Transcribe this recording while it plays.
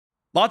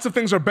Lots of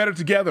things are better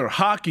together.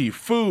 Hockey,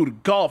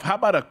 food, golf. How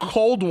about a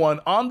cold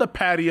one on the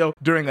patio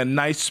during a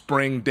nice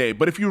spring day?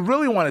 But if you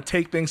really want to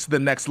take things to the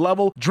next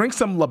level, drink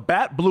some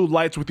Labatt Blue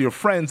Lights with your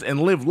friends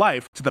and live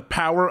life to the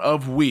power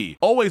of we.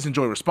 Always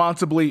enjoy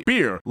responsibly.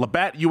 Beer,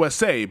 Labatt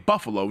USA,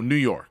 Buffalo, New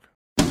York.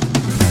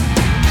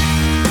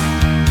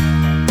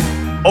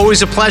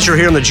 Always a pleasure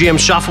here on the GM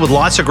Shuffle with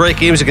lots of great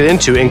games to get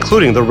into,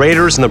 including the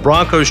Raiders and the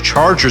Broncos,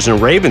 Chargers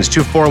and Ravens,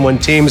 2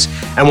 4-1 teams.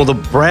 And will the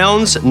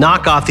Browns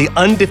knock off the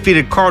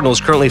undefeated Cardinals,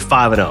 currently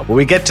 5-0? When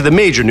we get to the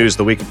major news of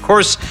the week, of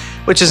course,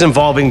 which is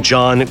involving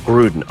John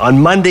Gruden.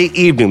 On Monday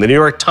evening, the New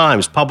York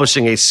Times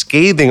publishing a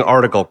scathing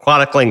article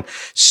chronicling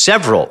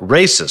several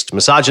racist,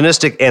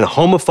 misogynistic, and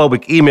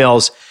homophobic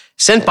emails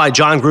sent by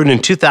John Gruden in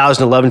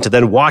 2011 to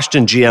then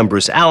Washington GM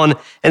Bruce Allen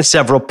and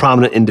several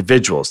prominent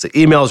individuals. The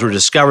emails were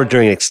discovered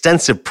during an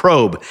extensive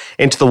probe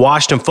into the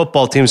Washington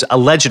football team's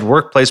alleged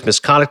workplace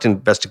misconduct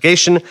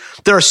investigation.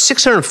 There are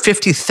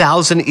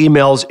 650,000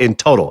 emails in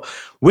total.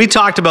 We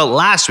talked about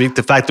last week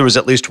the fact there was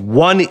at least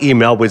one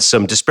email with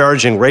some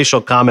disparaging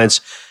racial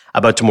comments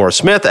about Tamora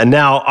Smith, and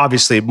now,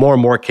 obviously, more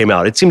and more came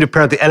out. It seemed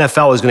apparent the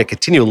NFL was going to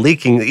continue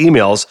leaking the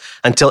emails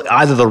until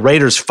either the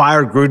Raiders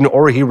fired Gruden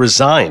or he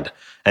resigned.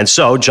 And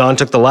so John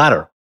took the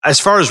latter. As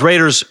far as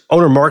Raiders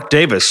owner Mark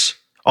Davis,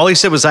 all he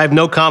said was, I have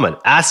no comment.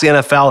 Ask the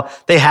NFL.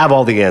 They have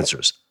all the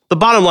answers. The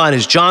bottom line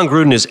is John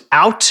Gruden is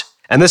out,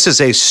 and this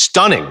is a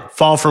stunning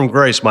fall from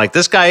grace, Mike.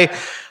 This guy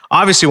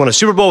obviously won a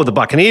Super Bowl with the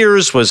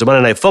Buccaneers, was a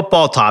Monday Night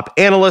Football top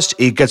analyst.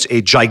 He gets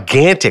a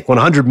gigantic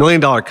 $100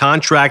 million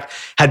contract,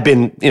 had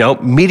been,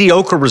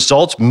 mediocre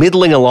results,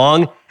 middling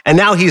along, and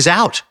now he's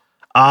out.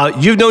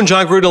 You've known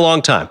John Gruden a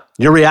long time.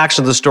 Your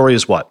reaction to the story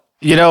is what?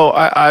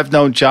 I've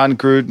known John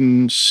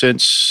Gruden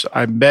since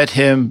I met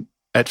him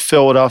at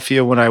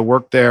Philadelphia when I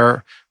worked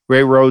there.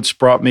 Ray Rhodes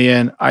brought me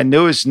in. I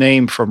knew his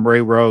name from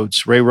Ray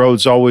Rhodes. Ray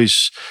Rhodes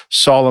always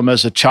saw him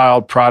as a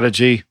child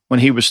prodigy when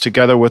he was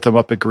together with him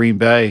up at Green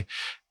Bay.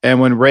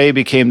 And when Ray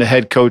became the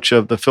head coach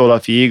of the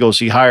Philadelphia Eagles,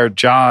 he hired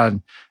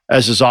John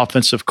as his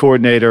offensive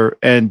coordinator.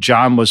 And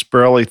John was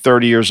barely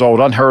 30 years old,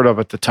 unheard of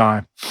at the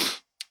time.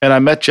 And I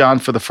met John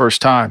for the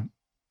first time.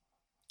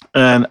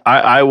 And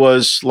I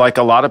was, like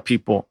a lot of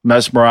people,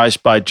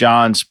 mesmerized by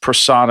John's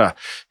persona,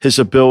 his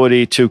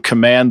ability to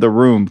command the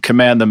room,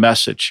 command the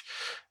message.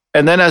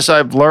 And then as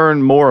I've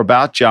learned more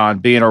about John,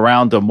 being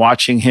around him,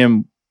 watching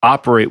him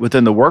operate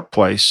within the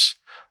workplace,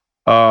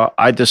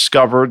 I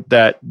discovered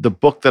that the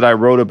book that I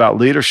wrote about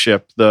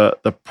leadership,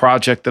 the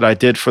project that I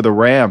did for the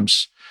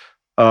Rams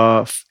in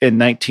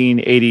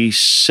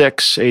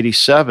 1986,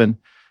 87,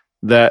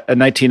 that in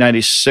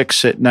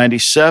 1996 at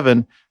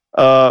 97,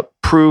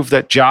 proved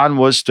that John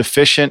was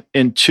deficient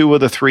in 2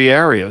 of the 3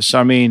 areas.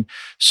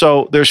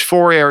 So there's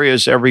 4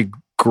 areas every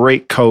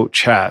great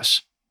coach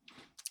has.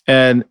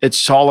 And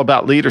it's all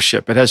about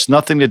leadership. It has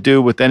nothing to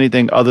do with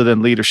anything other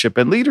than leadership.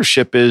 And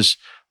leadership is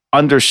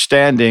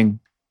understanding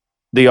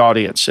the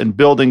audience and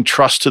building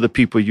trust to the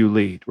people you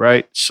lead,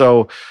 right?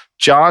 So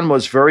John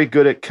was very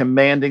good at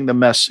commanding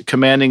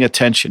commanding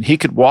attention. He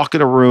could walk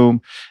in a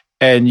room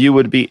and you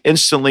would be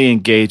instantly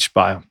engaged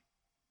by him.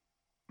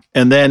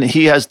 And then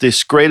he has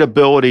this great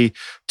ability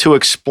to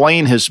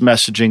explain his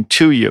messaging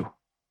to you,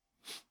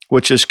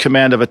 which is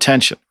command of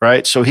attention,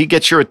 right? So he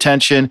gets your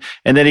attention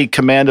and then he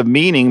command of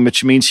meaning,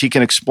 which means he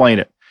can explain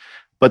it.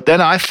 But then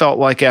I felt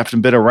like after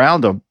been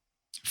around him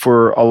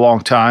for a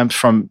long time,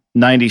 from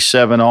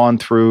 97 on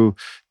through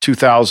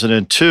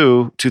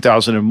 2002,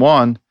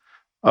 2001,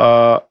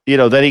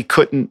 then he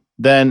couldn't,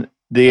 then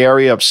the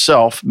area of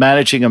self,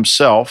 managing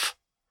himself,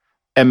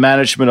 and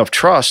management of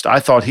trust, I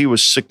thought he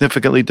was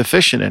significantly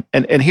deficient in.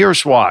 And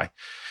here's why.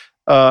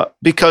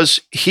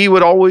 Because he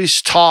would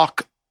always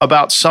talk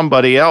about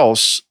somebody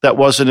else that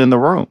wasn't in the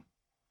room.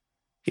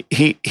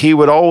 He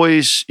would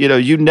always,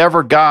 you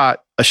never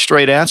got a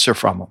straight answer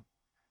from him.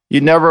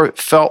 You never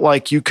felt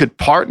like you could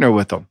partner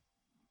with him.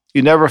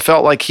 You never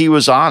felt like he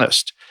was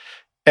honest.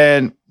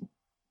 And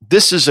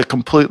this is a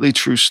completely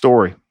true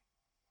story.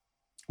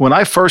 When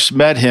I first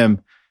met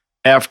him,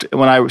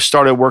 when I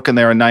started working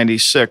there in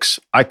 96,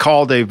 I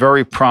called a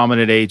very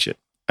prominent agent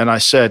and I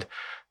said,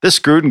 this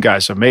Gruden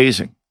guy's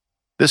amazing.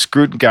 This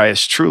Gruden guy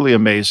is truly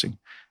amazing.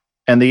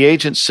 And the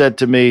agent said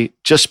to me,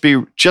 just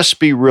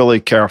be really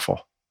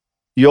careful.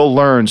 You'll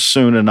learn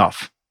soon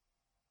enough.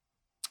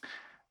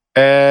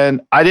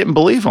 And I didn't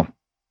believe him.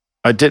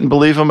 I didn't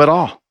believe him at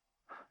all.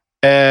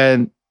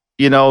 And,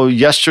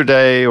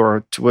 yesterday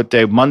or what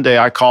day, Monday,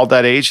 I called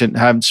that agent,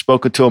 haven't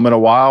spoken to him in a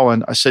while.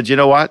 And I said, you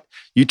know what?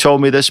 You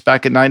told me this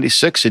back in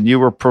 96 and you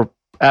were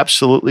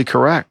absolutely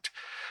correct.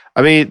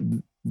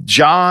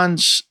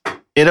 John's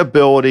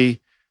inability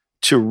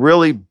to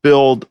really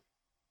build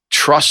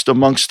trust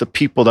amongst the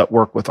people that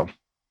work with him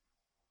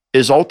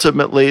is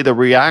ultimately the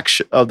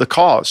reaction of the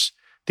cause.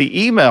 The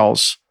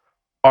emails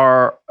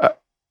are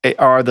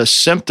the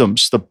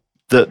symptoms,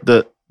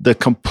 the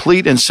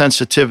complete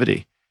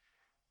insensitivity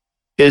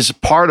is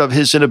part of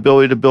his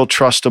inability to build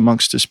trust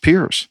amongst his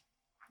peers.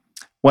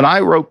 When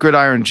I wrote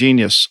Gridiron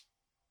Genius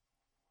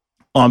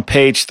on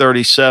page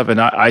 37,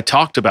 I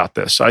talked about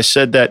this. I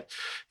said that,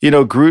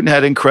 Gruden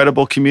had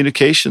incredible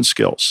communication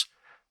skills.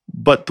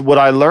 But what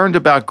I learned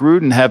about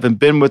Gruden, having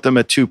been with him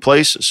at two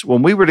places,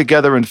 when we were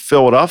together in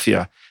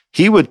Philadelphia,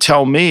 he would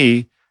tell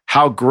me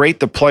how great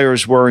the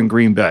players were in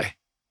Green Bay.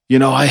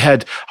 I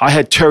had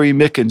Terry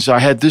Mickens, I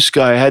had this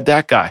guy, I had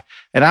that guy.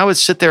 And I would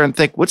sit there and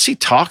think, what's he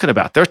talking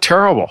about? They're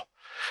terrible.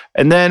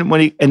 And then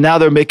now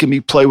they're making me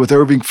play with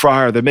Irving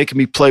Fryer. They're making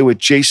me play with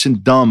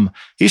Jason Dunn.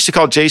 He used to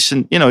call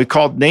Jason, he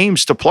called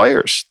names to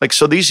players.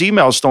 So these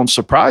emails don't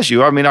surprise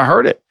you. I mean, I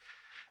heard it.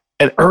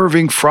 And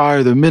Irving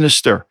Fryer, the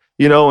minister,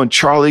 and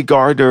Charlie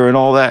Gardner and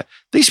all that.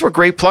 These were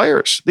great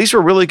players. These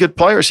were really good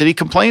players. And he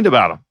complained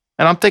about them.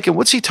 And I'm thinking,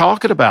 what's he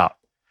talking about?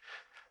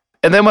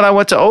 And then when I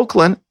went to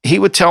Oakland, he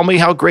would tell me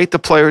how great the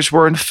players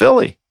were in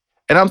Philly.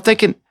 And I'm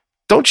thinking,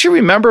 don't you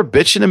remember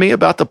bitching to me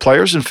about the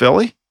players in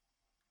Philly?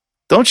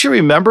 Don't you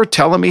remember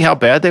telling me how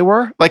bad they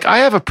were? I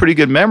have a pretty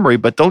good memory,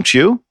 but don't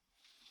you?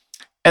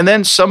 And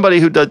then somebody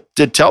who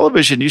did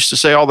television used to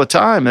say all the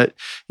time that,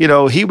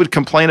 he would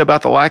complain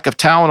about the lack of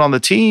talent on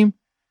the team.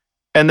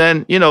 And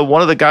then,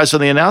 one of the guys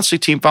on the announcing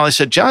team finally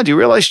said, John, do you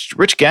realize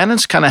Rich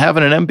Gannon's kind of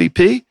having an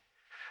MVP?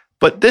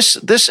 But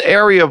this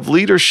area of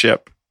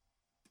leadership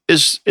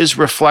is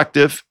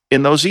reflective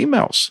in those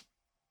emails.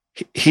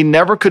 He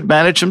never could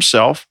manage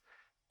himself,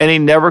 and he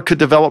never could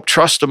develop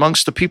trust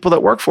amongst the people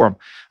that work for him.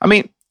 I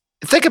mean,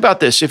 think about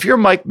this. If you're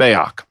Mike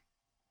Mayock,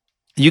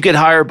 you get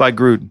hired by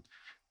Gruden.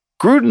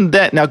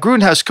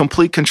 Gruden has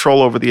complete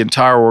control over the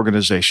entire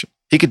organization.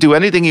 He could do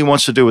anything he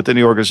wants to do within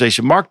the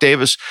organization. Mark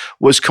Davis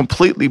was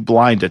completely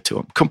blinded to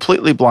him.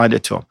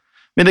 I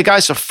mean, the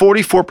guy's a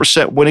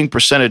 44% winning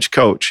percentage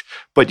coach,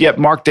 but yet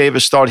Mark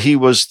Davis thought he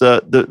was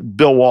the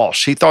Bill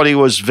Walsh. He thought he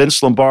was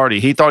Vince Lombardi.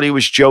 He thought he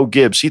was Joe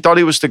Gibbs. He thought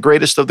he was the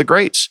greatest of the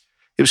greats.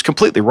 He was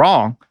completely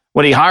wrong.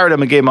 When he hired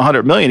him and gave him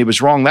 $100 million, he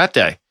was wrong that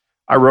day.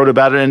 I wrote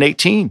about it in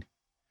 18.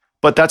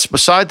 But that's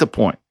beside the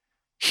point.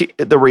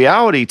 The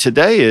reality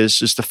today is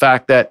the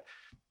fact that,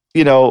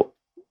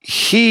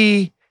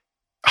 he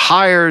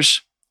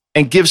hires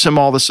and gives him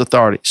all this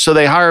authority. So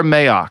they hire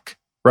Mayock.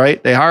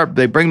 Right?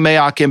 They bring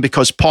Mayock in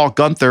because Paul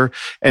Gunther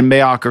and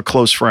Mayock are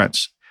close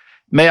friends.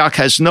 Mayock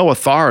has no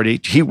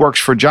authority. He works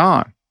for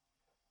John.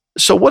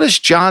 So what does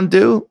John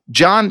do?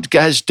 John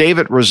has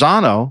David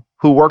Rosano,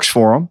 who works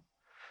for him,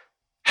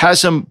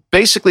 has him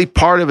basically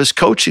part of his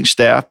coaching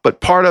staff,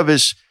 but part of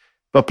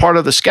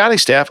the scouting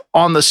staff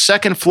on the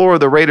second floor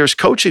of the Raiders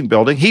coaching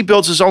building. He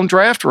builds his own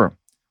draft room,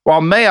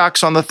 while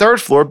Mayock's on the third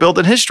floor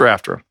building his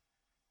draft room.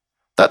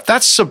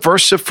 That's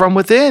subversive from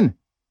within.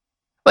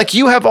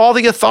 You have all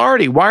the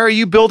authority. Why are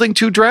you building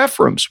two draft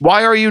rooms?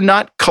 Why are you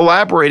not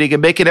collaborating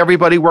and making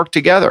everybody work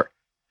together?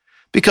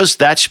 Because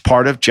that's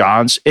part of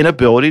John's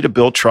inability to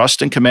build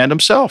trust and command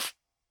himself.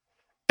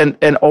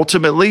 And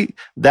ultimately,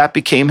 that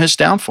became his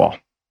downfall.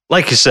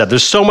 Like you said,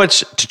 there's so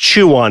much to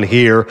chew on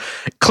here.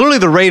 Clearly,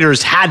 the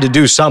Raiders had to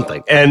do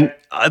something. And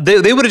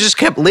they would have just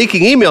kept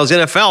leaking emails in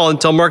NFL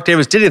until Mark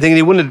Davis did anything, and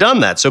he wouldn't have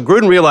done that. So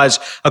Gruden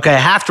realized, okay, I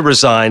have to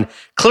resign.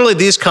 Clearly,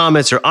 these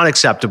comments are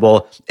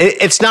unacceptable.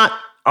 It's not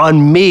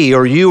on me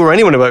or you or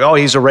anyone about,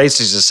 he's a racist,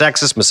 he's a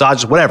sexist,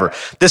 misogynist, whatever.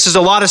 This is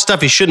a lot of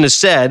stuff he shouldn't have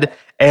said,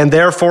 and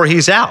therefore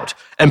he's out.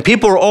 And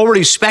people are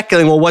already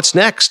speculating, well, what's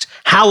next?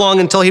 How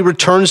long until he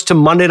returns to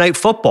Monday Night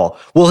Football?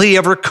 Will he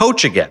ever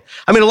coach again?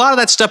 I mean, a lot of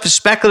that stuff is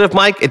speculative,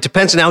 Mike. It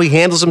depends on how he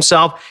handles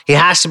himself. He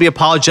has to be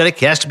apologetic.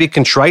 He has to be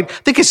contrite. I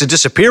think he has to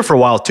disappear for a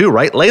while too,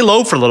 right? Lay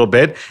low for a little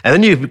bit, and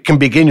then you can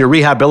begin your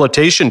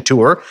rehabilitation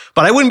tour.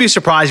 But I wouldn't be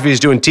surprised if he's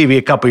doing TV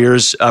a couple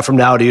years from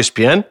now at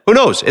ESPN. Who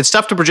knows? It's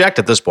tough to project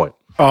at this point.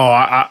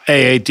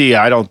 AAD,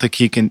 I don't think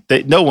he can.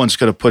 No one's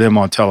going to put him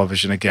on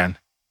television again.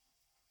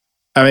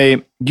 I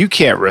mean, you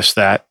can't risk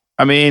that.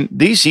 I mean,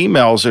 these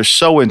emails are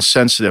so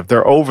insensitive.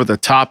 They're over the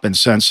top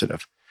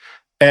insensitive.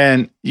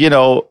 And,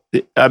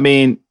 I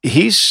mean,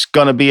 he's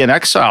going to be in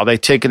exile. They've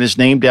taken his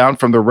name down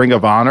from the Ring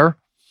of Honor.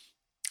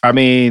 I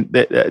mean,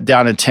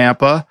 down in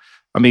Tampa.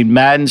 I mean,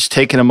 Madden's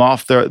taken him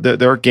off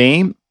their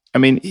game. I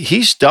mean,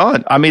 he's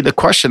done. I mean, the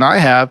question I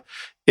have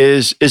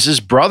is his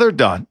brother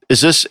done?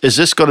 Is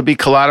this going to be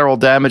collateral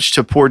damage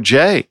to poor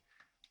Jay?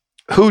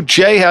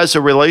 Jay has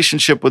a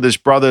relationship with his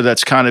brother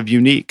that's kind of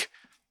unique.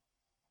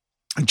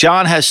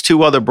 John has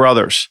two other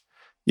brothers,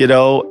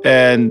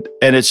 and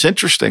it's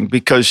interesting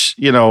because,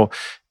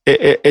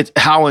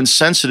 how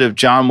insensitive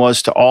John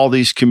was to all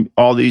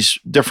these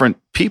different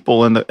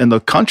people in the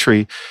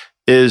country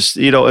is,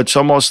 it's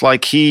almost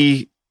like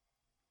he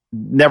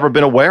never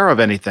been aware of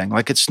anything.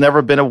 Like it's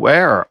never been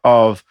aware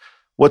of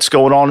what's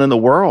going on in the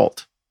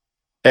world.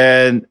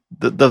 And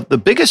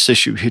the biggest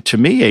issue to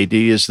me, AD,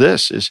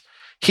 is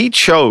he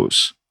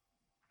chose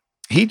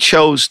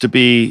to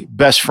be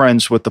best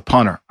friends with the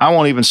punter. I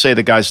won't even say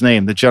the guy's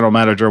name, the general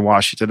manager in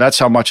Washington. That's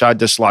how much I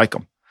dislike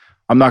him.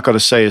 I'm not going to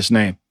say his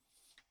name.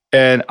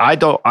 And I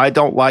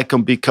don't like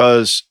him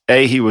because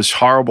he was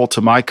horrible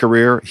to my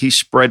career. He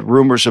spread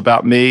rumors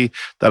about me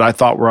that I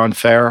thought were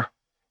unfair.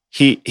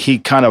 He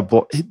kind of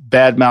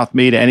badmouthed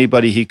me to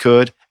anybody he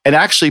could. And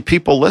actually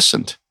people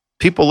listened.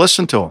 People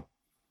listened to him.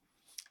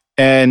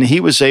 And he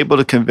was able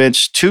to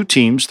convince two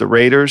teams, the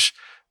Raiders,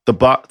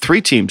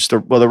 three teams. The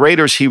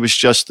Raiders,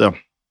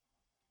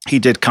 he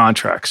did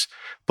contracts.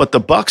 But the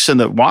Bucks and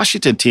the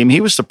Washington team, he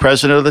was the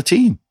president of the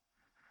team.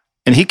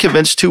 And he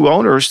convinced two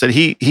owners that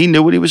he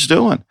knew what he was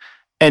doing.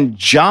 And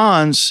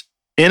John's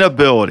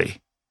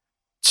inability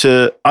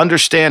to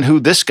understand who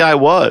this guy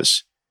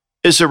was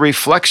is a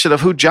reflection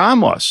of who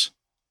John was.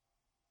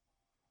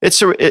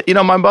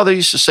 My mother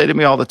used to say to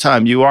me all the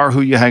time, you are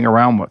who you hang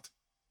around with.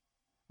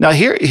 Now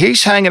here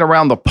he's hanging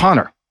around the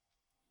punter,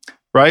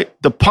 right?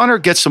 The punter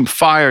gets him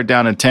fired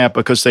down in Tampa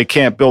because they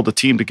can't build a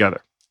team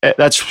together.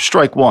 That's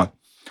strike one.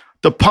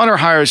 The punter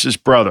hires his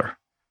brother,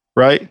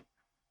 right?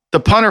 The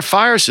punter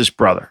fires his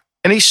brother,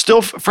 and he's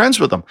still friends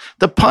with him.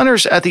 The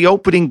punter's at the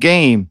opening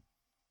game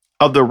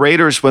of the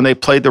Raiders when they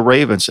played the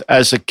Ravens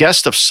as a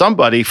guest of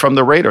somebody from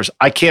the Raiders.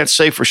 I can't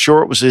say for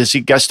sure is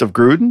he guest of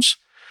Gruden's?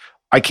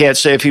 I can't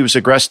say if he was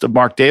a guest of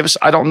Mark Davis.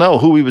 I don't know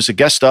who he was a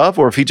guest of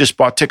or if he just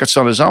bought tickets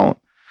on his own.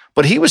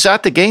 But he was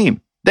at the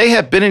game. They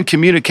have been in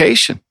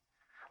communication.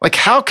 Like,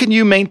 how can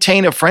you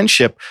maintain a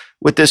friendship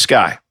with this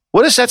guy?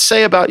 What does that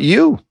say about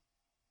you?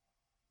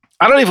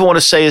 I don't even want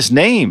to say his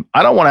name.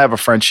 I don't want to have a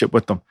friendship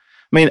with him.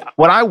 I mean,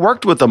 when I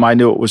worked with him, I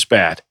knew it was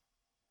bad.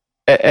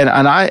 And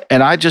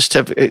I just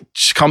have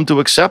come to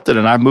accept it,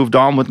 and I've moved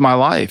on with my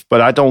life. But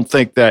I don't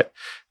think that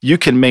you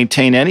can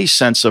maintain any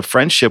sense of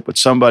friendship with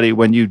somebody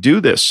when you do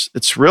this.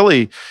 It's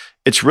really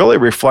a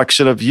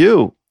reflection of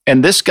you.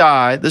 And this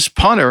guy, this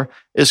punter,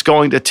 is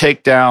going to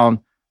take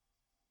down,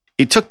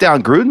 he took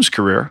down Gruden's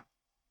career,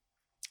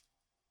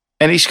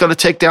 and he's going to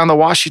take down the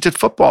Washington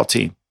football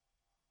team.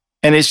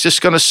 And he's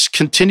just going to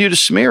continue to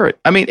smear it.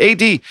 I mean,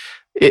 AD,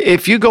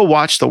 if you go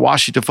watch the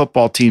Washington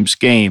football team's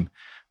game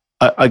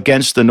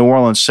against the New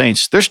Orleans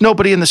Saints, there's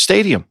nobody in the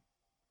stadium.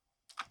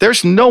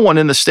 There's no one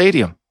in the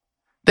stadium.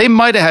 They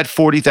might have had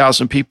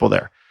 40,000 people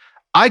there.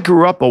 I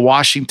grew up a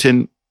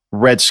Washington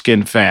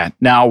Redskin fan,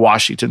 now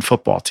Washington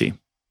football team.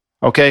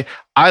 Okay?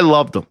 I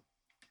loved them.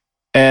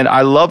 And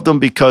I loved them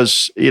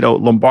because,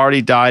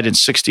 Lombardi died in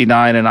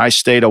 1969, and I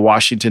stayed a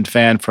Washington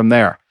fan from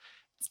there.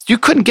 You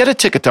couldn't get a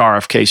ticket to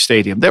RFK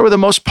Stadium. They were the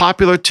most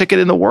popular ticket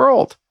in the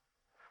world.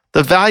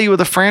 The value of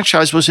the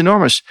franchise was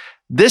enormous.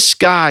 This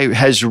guy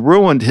has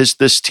ruined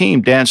this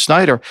team, Dan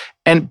Snyder,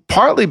 and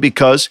partly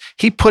because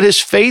he put his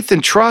faith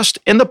and trust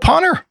in the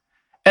punter.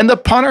 And the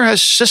punter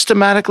has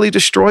systematically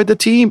destroyed the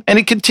team, and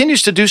he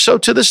continues to do so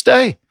to this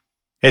day.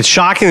 It's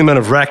shocking the amount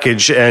of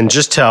wreckage and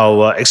just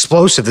how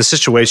explosive the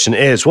situation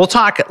is. We'll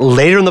talk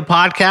later in the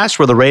podcast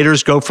where the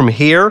Raiders go from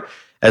here.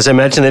 As I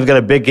mentioned, they've got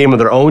a big game of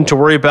their own to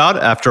worry about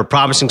after a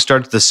promising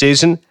start to the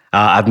season.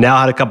 I've now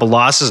had a couple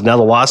losses, now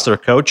they lost their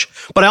coach.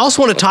 But I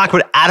also want to talk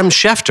about Adam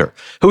Schefter,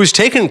 who has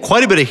taken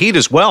quite a bit of heat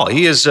as well.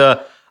 He is,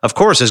 of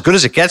course, as good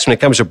as it gets when it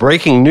comes to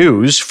breaking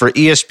news for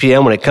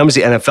ESPN. When it comes to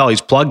the NFL,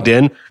 he's plugged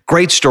in.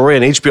 Great story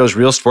on HBO's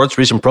Real Sports,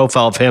 recent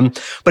profile of him.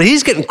 But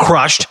he's getting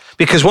crushed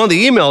because one of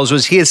the emails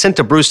was he had sent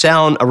to Bruce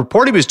Allen a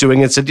report he was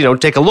doing and said,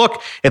 take a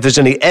look. If there's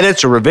any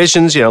edits or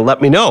revisions,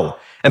 let me know.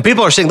 And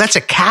people are saying that's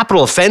a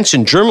capital offense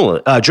in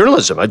journalism.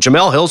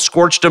 Jamel Hill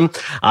scorched him.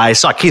 I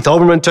saw Keith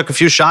Olbermann took a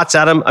few shots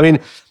at him. I mean,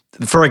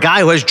 for a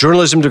guy who has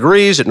journalism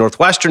degrees at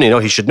Northwestern,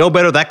 he should know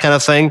better, that kind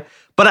of thing.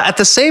 But at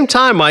the same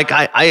time, Mike,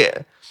 I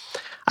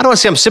don't want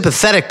to say I'm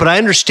sympathetic, but I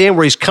understand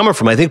where he's coming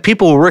from. I think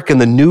people who work in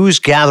the news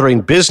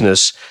gathering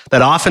business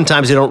that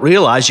oftentimes they don't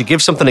realize you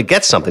give something to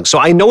get something. So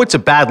I know it's a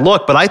bad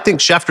look, but I think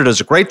Schefter does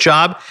a great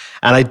job.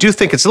 And I do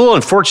think it's a little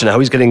unfortunate how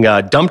he's getting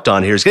dumped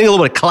on here. He's getting a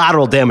little bit of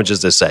collateral damage,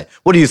 as they say.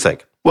 What do you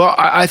think? Well,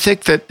 I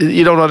think that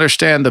you don't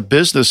understand the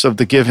business of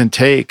the give and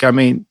take. I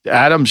mean,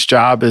 Adam's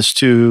job is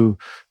to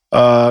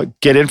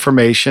get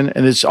information,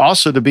 and it's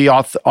also to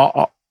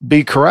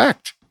be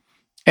correct.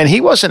 And he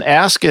wasn't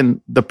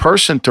asking the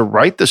person to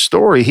write the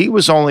story. He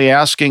was only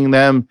asking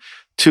them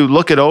to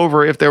look it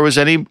over if there was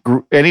any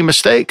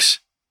mistakes.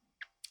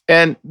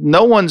 And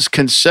no one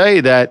can say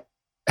that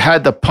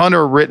had the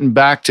punter written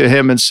back to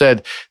him and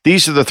said,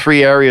 these are the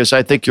 3 areas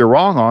I think you're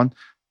wrong on.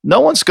 No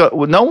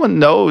one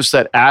knows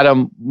that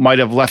Adam might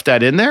have left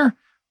that in there,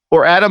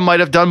 or Adam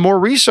might have done more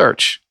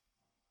research.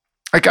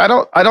 Like, I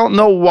don't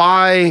know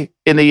why,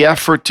 in the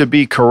effort to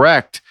be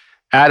correct,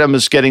 Adam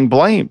is getting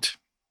blamed.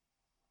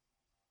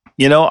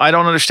 I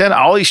don't understand.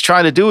 All he's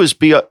trying to do is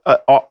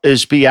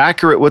be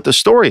accurate with the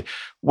story.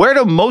 Where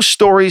do most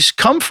stories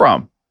come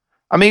from?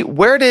 I mean,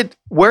 where did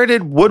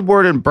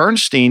Woodward and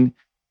Bernstein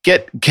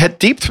get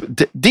deep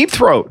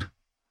throat?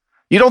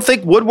 You don't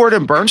think Woodward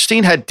and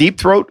Bernstein had deep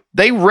throat?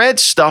 They read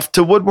stuff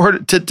to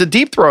Woodward to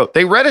deep throat.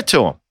 They read it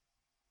to him.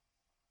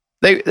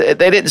 They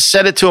didn't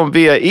send it to him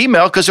via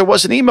email because there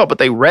wasn't email, but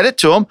they read it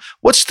to him.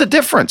 What's the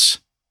difference?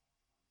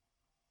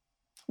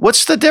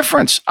 What's the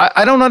difference?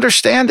 I don't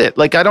understand it.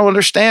 Like, I don't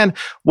understand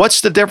what's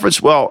the difference.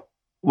 Well,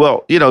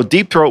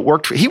 Deep Throat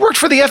worked for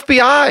the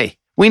FBI.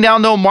 We now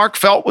know Mark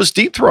Felt was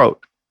Deep Throat.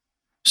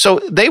 So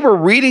they were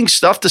reading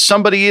stuff to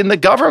somebody in the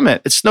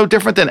government. It's no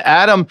different than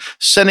Adam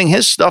sending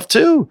his stuff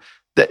too.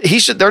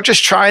 They're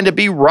just trying to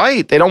be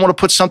right. They don't want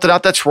to put something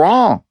out that's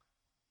wrong.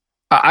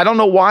 I don't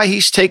know why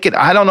he's taken.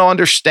 I don't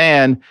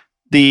understand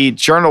the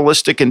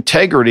journalistic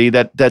integrity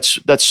that's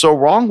so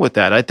wrong with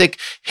that. I think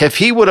if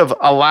he would have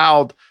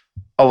allowed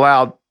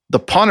the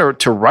punter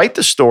to write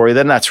the story,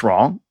 then that's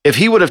wrong. If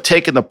he would have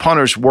taken the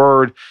punter's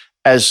word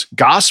as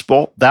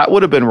gospel, that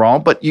would have been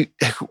wrong. But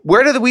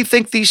where do we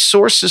think these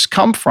sources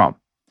come from?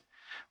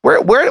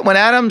 Where when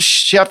Adam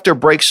Schefter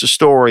breaks a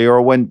story,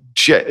 or when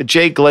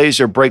Jay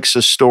Glazer breaks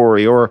a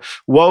story, or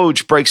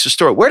Woj breaks a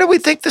story, where do we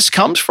think this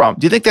comes from?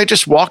 Do you think they're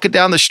just walking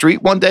down the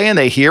street one day and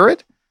they hear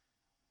it?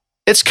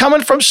 It's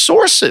coming from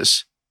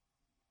sources.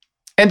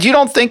 And you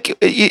don't think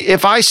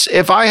if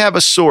I have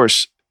a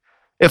source,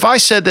 if I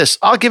said this,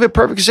 I'll give a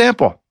perfect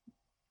example.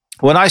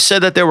 When I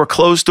said that there were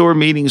closed door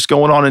meetings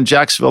going on in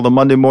Jacksonville the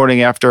Monday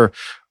morning after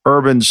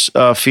Urban's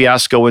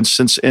fiasco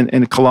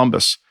in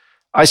Columbus,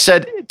 I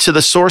said to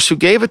the source who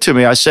gave it to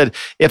me, I said,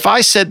 if I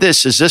said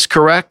this, is this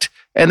correct?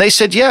 And they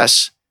said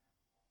yes.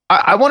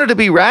 I wanted to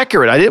be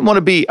accurate.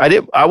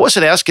 I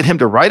wasn't asking him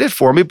to write it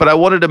for me, but I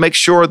wanted to make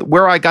sure that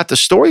where I got the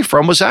story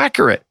from was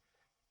accurate.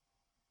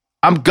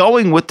 I'm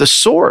going with the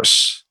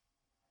source.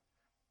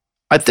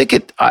 I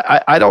think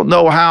I don't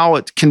know how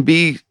it can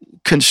be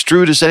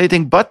construed as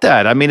anything but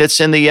that. I mean, it's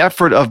in the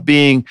effort of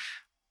being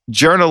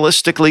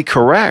journalistically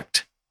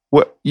correct.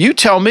 What you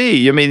tell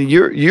me, I mean,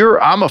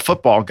 I'm a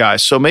football guy,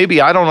 so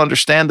maybe I don't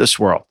understand this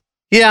world.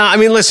 Yeah, I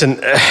mean, listen,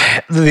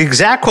 the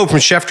exact quote from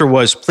Schefter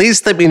was,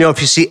 please let me know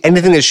if you see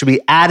anything that should be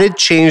added,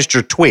 changed,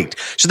 or tweaked.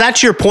 So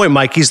that's your point,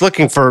 Mike. He's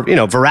looking for,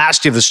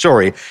 veracity of the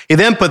story. He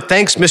then put,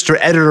 thanks, Mr.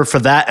 Editor, for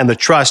that and the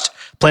trust.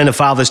 Plan to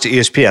file this to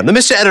ESPN. The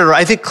Mr. Editor,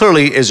 I think,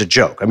 clearly is a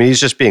joke. I mean, he's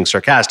just being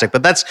sarcastic,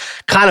 but that's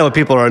kind of what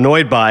people are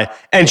annoyed by.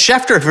 And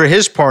Schefter, for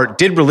his part,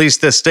 did release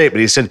this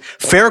statement. He said,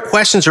 fair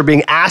questions are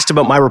being asked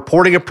about my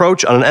reporting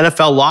approach on an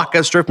NFL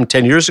lockout story from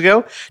 10 years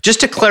ago.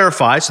 Just to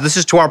clarify, so this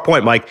is to our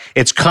point, Mike,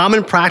 it's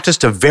common practice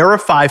to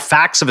verify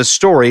facts of a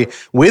story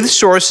with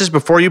sources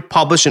before you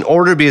publish in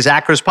order to be as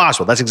accurate as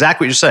possible. That's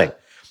exactly what you're saying.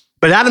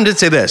 But Adam did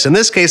say this. In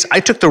this case,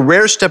 I took the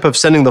rare step of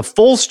sending the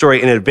full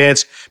story in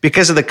advance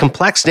because of the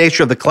complex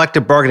nature of the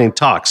collective bargaining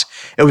talks.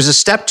 It was a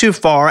step too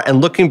far, and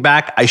looking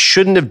back, I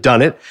shouldn't have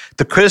done it.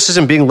 The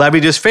criticism being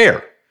levied is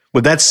fair.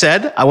 With that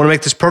said, I want to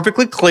make this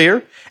perfectly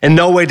clear. In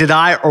no way did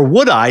I or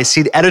would I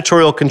cede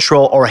editorial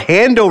control or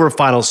hand over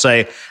final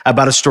say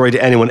about a story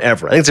to anyone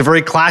ever. I think it's a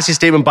very classy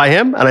statement by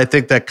him, and I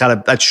think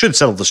that should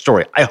settle the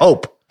story. I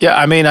hope. Yeah,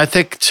 I mean, I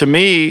think to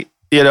me,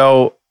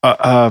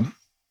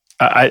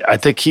 I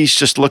think he's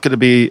just looking to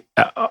be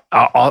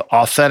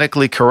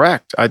authentically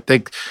correct. I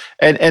think,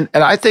 and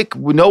I think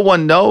no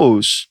one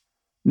knows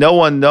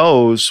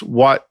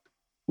what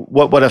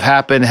would have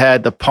happened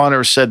had the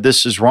punter said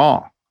this is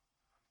wrong.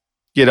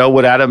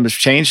 Would Adam have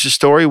changed the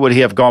story? Would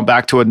he have gone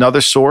back to another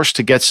source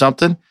to get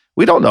something?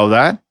 We don't know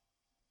that.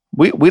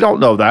 We don't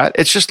know that.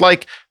 It's just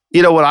like,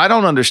 what I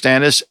don't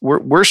understand is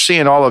we're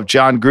seeing all of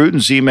John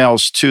Gruden's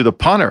emails to the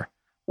punter.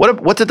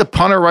 What did the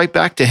punter write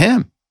back to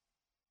him?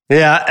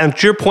 Yeah, and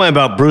to your point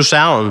about Bruce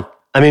Allen,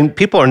 I mean,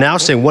 people are now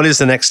saying, what is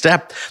the next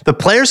step? The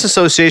Players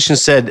Association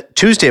said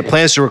Tuesday it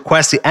plans to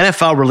request the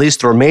NFL release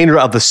the remainder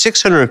of the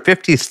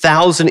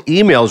 650,000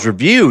 emails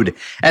reviewed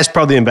as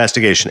part of the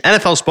investigation.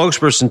 NFL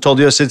spokesperson told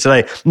USA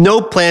Today,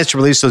 no plans to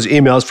release those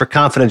emails for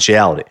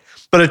confidentiality.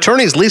 But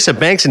attorneys Lisa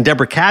Banks and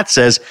Deborah Katz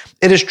says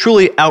it is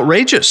truly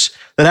outrageous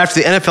that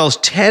after the NFL's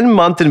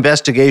 10-month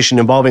investigation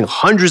involving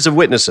hundreds of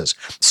witnesses,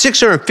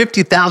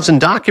 650,000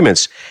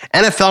 documents,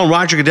 NFL and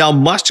Roger Goodell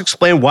must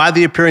explain why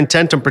they appear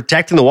intent on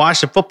protecting the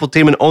Washington football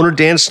team and owner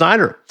Dan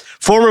Snyder.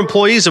 Former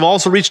employees have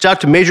also reached out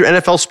to major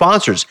NFL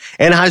sponsors,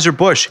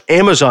 Anheuser-Busch,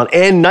 Amazon,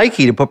 and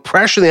Nike to put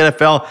pressure on the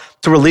NFL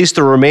to release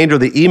the remainder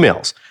of the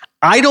emails.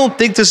 I don't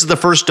think this is the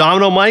first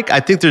domino, Mike. I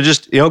think they're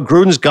just,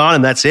 Gruden's gone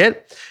and that's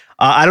it.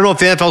 I don't know if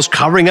the NFL is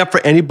covering up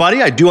for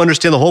anybody. I do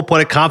understand the whole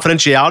point of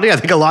confidentiality. I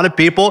think a lot of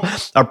people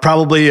are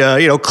probably,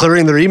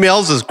 clearing their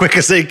emails as quick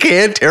as they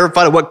can,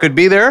 terrified of what could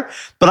be there.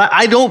 But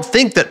I don't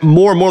think that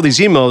more and more of these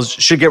emails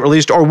should get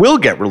released or will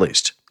get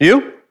released.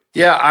 You?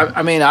 Yeah,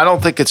 I mean, I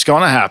don't think it's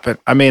going to happen.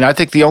 I mean, I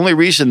think the only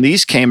reason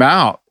these came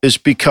out is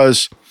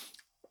because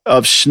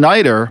of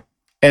Snyder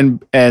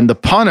and the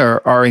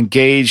punter are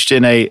engaged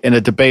in a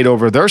debate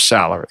over their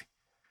salary,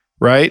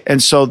 right?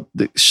 And so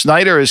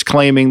Snyder is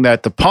claiming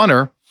that the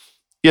punter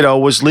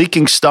was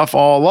leaking stuff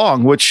all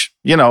along, which,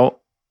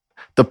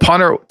 the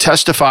punter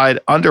testified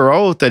under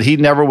oath that he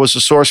never was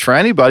a source for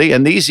anybody.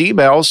 And these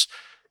emails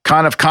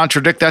kind of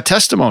contradict that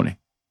testimony.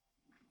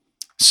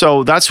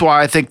 So that's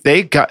why I think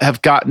they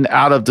have gotten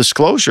out of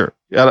disclosure,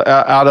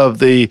 out of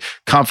the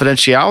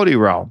confidentiality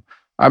realm.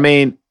 I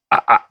mean,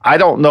 I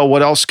don't know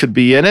what else could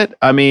be in it.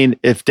 I mean,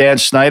 if Dan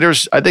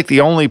Snyder's, I think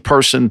the only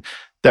person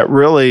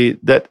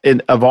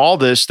of all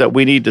this that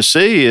we need to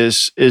see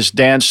is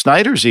Dan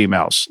Snyder's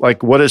emails.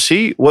 Like, what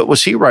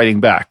was he writing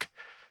back?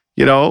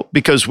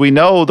 Because we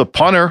know the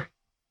punter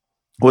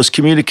was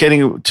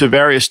communicating to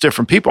various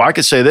different people. I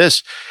could say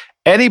this,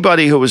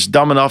 anybody who was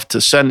dumb enough to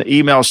send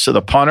emails to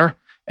the punter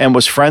and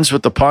was friends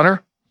with the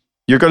punter,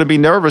 you're going to be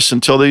nervous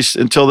until this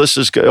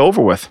is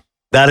over with.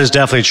 That is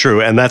definitely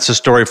true. And that's the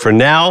story for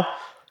now.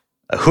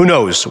 Who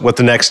knows what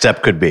the next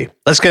step could be?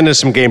 Let's get into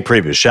some game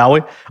previews, shall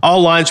we?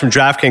 All lines from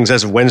DraftKings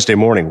as of Wednesday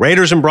morning.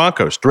 Raiders and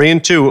Broncos,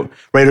 3-2.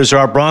 Raiders are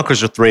up,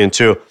 Broncos are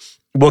 3-2.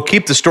 We'll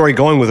keep the story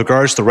going with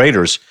regards to the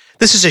Raiders.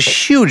 This is a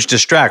huge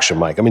distraction,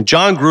 Mike. I mean,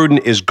 John Gruden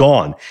is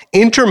gone.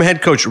 Interim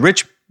head coach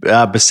Rich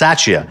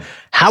Bisaccia.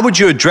 How would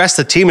you address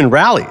the team and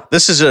rally?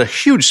 This is a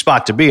huge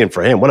spot to be in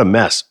for him. What a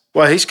mess.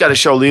 Well, he's got to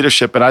show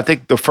leadership, and I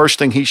think the first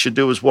thing he should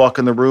do is walk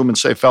in the room and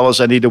say, fellas,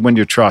 I need to win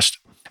your trust.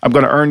 I'm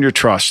going to earn your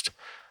trust.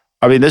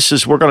 I mean,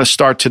 we're going to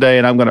start today,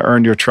 and I'm going to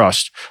earn your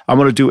trust. I'm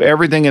going to do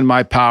everything in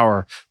my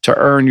power to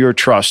earn your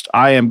trust.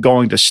 I am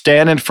going to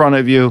stand in front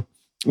of you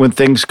when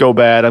things go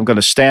bad. I'm going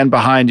to stand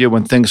behind you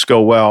when things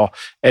go well.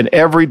 And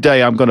every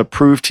day I'm going to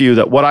prove to you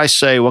that what I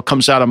say, what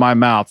comes out of my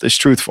mouth is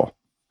truthful.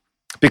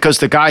 Because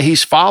the guy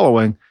he's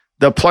following,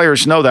 the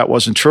players know that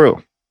wasn't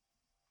true.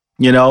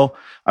 You know,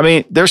 I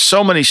mean, there's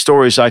so many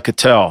stories I could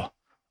tell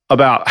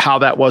about how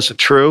that wasn't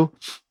true.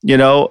 You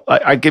know,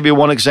 I give you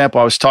one example.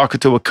 I was talking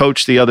to a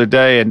coach the other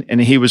day,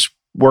 and he was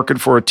working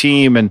for a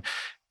team, and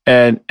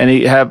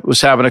he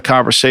was having a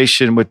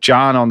conversation with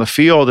John on the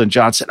field, and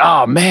John said,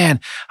 oh man,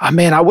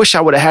 I wish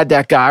I would have had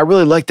that guy. I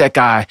really like that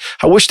guy.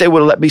 I wish they would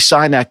have let me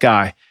sign that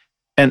guy.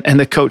 And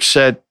the coach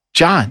said,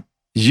 John,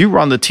 you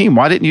run the team.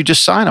 Why didn't you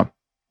just sign him?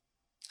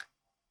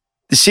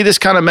 You see this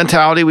kind of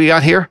mentality we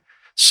got here?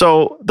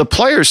 So the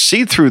players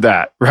see through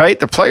that, right?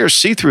 The players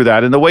see through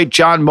that. And the way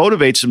John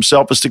motivates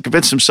himself is to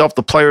convince himself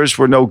the players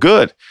were no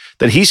good,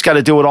 that he's got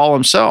to do it all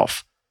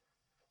himself.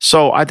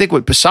 So I think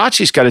what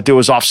Bisaccia's got to do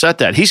is offset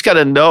that. He's got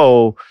to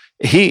know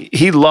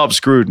he loves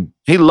Gruden.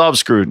 He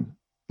loves Gruden,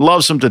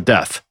 loves him to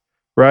death,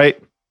 right?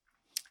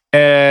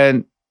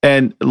 And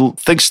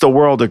thinks the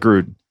world of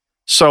Gruden.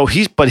 So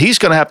he's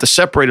going to have to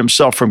separate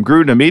himself from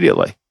Gruden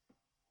immediately.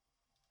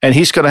 And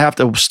he's going to have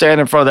to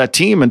stand in front of that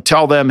team and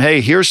tell them,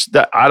 hey, here's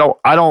that.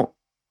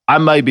 I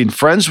may have been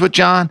friends with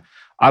John.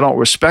 I don't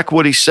respect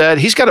what he said.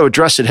 He's got to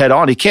address it head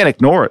on. He can't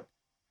ignore it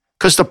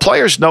because the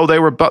players know they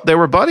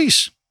were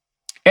buddies.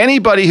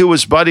 Anybody who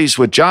was buddies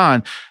with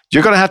John,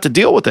 you're going to have to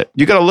deal with it.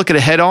 You got to look at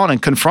it head on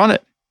and confront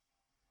it.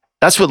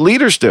 That's what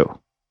leaders do.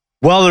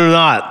 Well or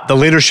not, the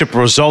leadership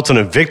will result in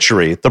a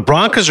victory. The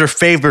Broncos are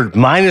favored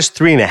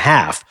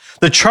 -3.5.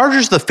 The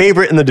Chargers are the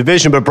favorite in the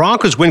division, but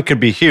Broncos win could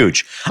be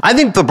huge. I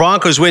think the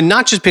Broncos win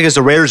not just because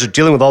the Raiders are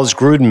dealing with all this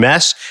Gruden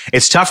mess.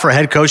 It's tough for a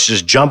head coach to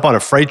just jump on a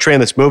freight train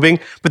that's moving,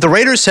 but the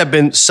Raiders have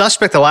been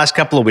suspect the last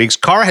couple of weeks.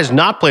 Carr has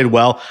not played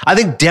well. I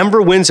think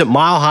Denver wins at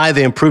Mile High.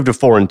 They improved to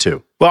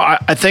 4-2. Well,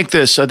 I think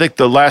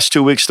the last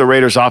 2 weeks, the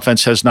Raiders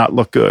offense has not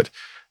looked good.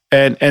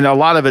 And a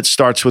lot of it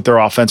starts with their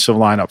offensive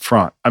line up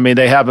front. I mean,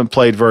 they haven't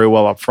played very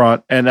well up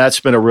front, and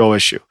that's been a real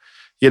issue.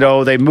 You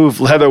know, they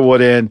moved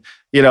Leatherwood in,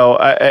 you know,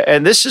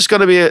 and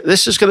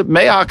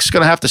Mayock's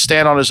going to have to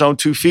stand on his own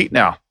 2 feet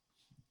now,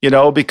 you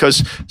know,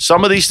 because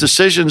some of these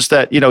decisions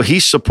that, you know, he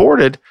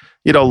supported,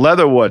 you know,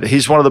 Leatherwood,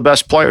 he's one of the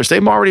best players.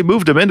 They've already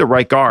moved him into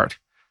right guard,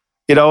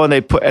 you know, and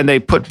they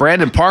put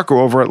Brandon Parker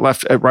over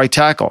at right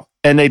tackle.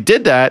 And they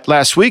did that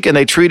last week, and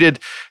they treated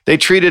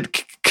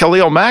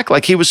Khalil Mack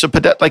like he was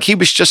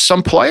just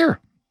some player.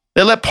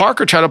 They let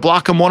Parker try to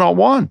block him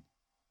one-on-one.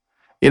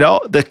 You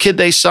know, the kid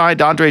they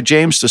signed, Andre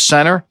James, the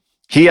center,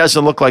 he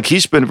hasn't looked like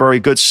he's been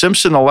very good.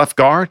 Simpson, the left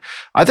guard.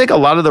 I think a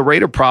lot of the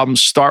Raider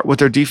problems start with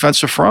their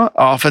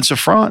offensive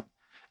front.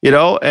 You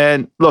know,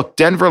 and look,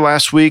 Denver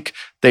last week,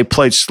 they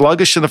played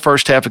sluggish in the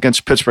first half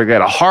against Pittsburgh. They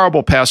had a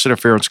horrible pass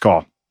interference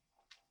call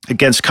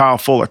against Kyle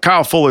Fuller.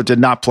 Kyle Fuller did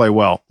not play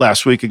well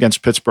last week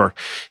against Pittsburgh.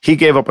 He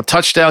gave up a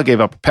touchdown,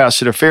 gave up a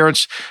pass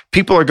interference.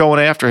 People are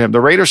going after him.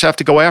 The Raiders have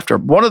to go after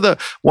him. One of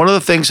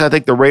the things I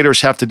think the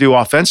Raiders have to do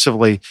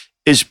offensively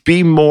is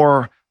be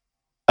more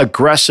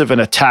aggressive in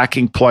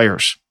attacking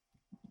players.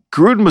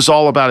 Gruden was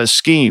all about his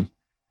scheme.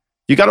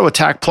 You got to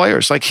attack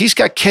players. Like he's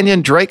got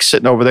Kenyon Drake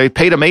sitting over there. He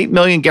paid him $8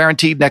 million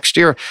guaranteed next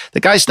year. The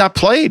guy's not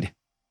played.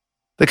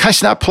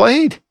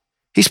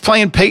 He's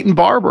playing Peyton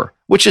Barber,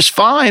 which is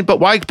fine, but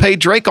why pay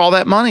Drake all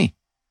that money?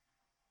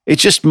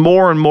 It's just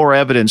more and more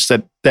evidence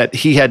that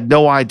he had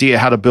no idea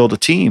how to build a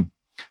team.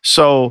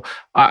 So,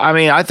 I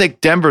mean, I think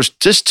Denver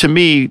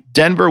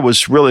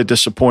was really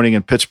disappointing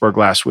in Pittsburgh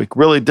last week,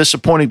 really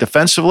disappointing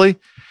defensively,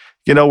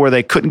 you know, where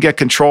they couldn't get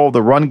control of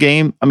the run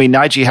game. I mean,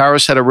 Najee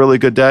Harris had a really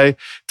good day.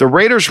 The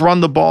Raiders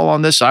run the ball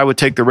on this. I would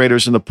take the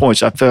Raiders in the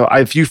points.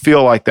 If you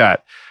feel like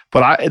that.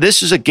 But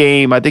this is a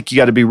game I think you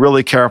got to be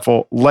really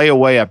careful, lay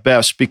away at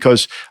best,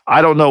 because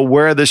I don't know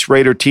where this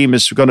Raider team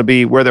is going to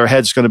be, where their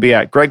head's going to be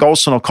at. Greg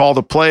Olsen will call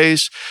the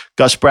plays.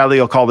 Gus Bradley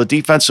will call the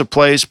defensive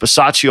plays.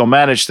 Bisaccia will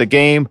manage the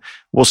game.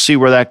 We'll see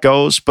where that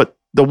goes. But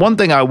the one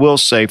thing I will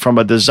say from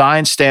a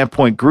design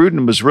standpoint,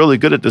 Gruden was really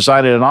good at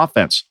designing an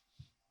offense.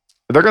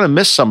 They're going to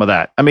miss some of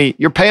that. I mean,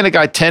 you're paying a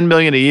guy $10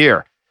 million a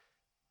year.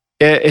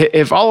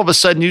 If all of a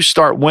sudden you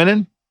start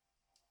winning,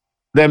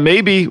 then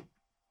maybe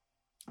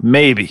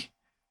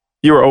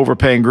you were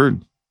overpaying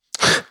Gruden.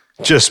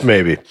 Just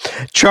maybe.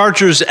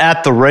 Chargers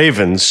at the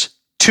Ravens,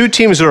 Two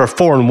teams that are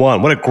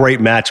 4-1. What a great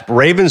matchup.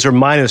 Ravens are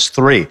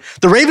 -3.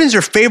 The Ravens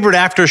are favored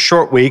after a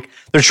short week.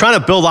 They're trying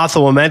to build off the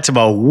momentum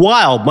of a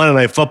wild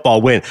Monday Night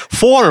Football win.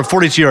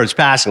 442 yards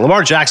passing.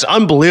 Lamar Jackson,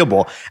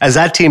 unbelievable as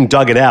that team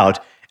dug it out.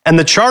 And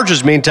the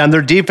Chargers, meantime,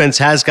 their defense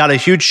has got a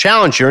huge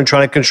challenge here in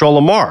trying to control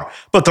Lamar.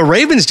 But the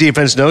Ravens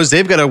defense knows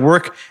they've got to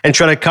work and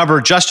try to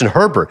cover Justin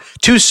Herbert.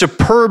 Two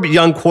superb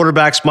young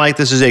quarterbacks, Mike.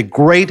 This is a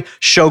great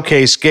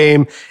showcase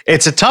game.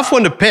 It's a tough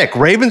one to pick.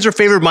 Ravens are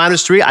favored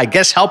 -3, I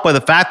guess helped by the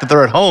fact that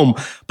they're at home.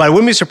 But I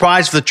wouldn't be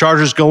surprised if the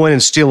Chargers go in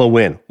and steal a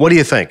win. What do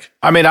you think?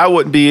 I mean, I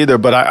wouldn't be either,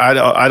 but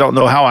I don't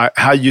know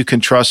how you can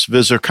trust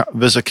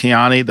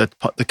Vizcachiani,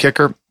 the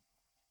kicker.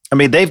 I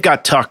mean, they've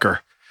got Tucker.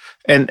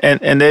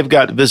 And they've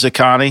got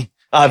Vizcachiani.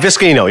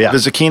 Vizcaino, yeah.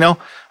 Vizcaino.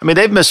 I mean,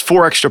 they've missed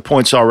 4 extra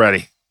points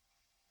already.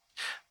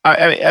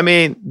 I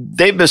mean,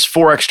 they've missed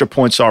 4 extra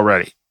points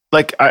already.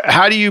 Like,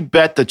 how do you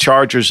bet the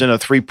Chargers in a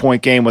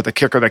 3-point game with a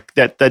kicker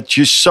that's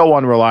just so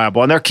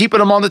unreliable? And they're keeping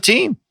them on the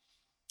team.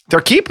 They're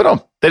keeping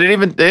them. They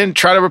didn't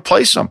try to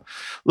replace them.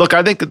 Look,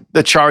 I think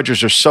the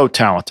Chargers are so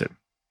talented.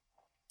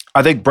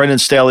 I think Brendan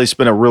Staley's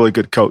been a really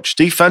good coach.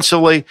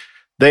 Defensively,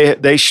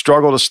 They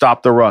struggle to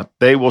stop the run.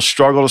 They will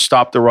struggle to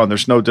stop the run.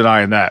 There's no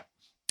denying that.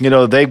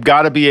 They've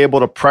got to be able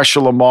to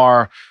pressure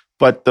Lamar,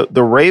 but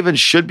the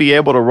Ravens should be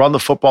able to run the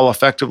football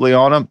effectively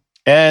on him.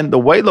 And the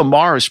way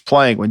Lamar is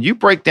playing, when you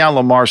break down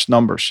Lamar's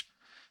numbers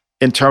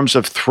in terms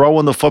of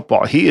throwing the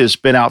football, he has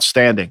been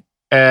outstanding.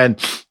 And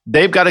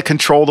they've got to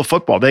control the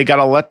football. They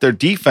got to let their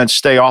defense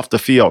stay off the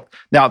field.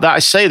 Now, I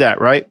say that,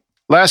 right?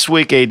 Last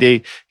week,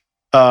 AD,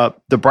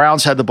 the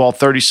Browns had the ball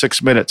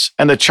 36 minutes,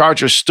 and the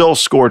Chargers still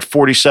scored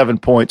 47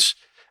 points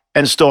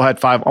and still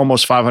had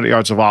almost 500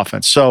 yards of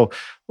offense. So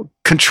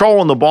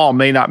controlling the ball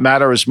may not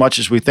matter as much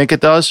as we think it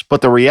does,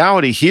 but the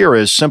reality here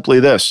is simply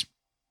this.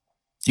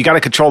 You got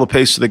to control the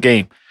pace of the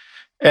game.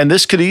 And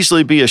this could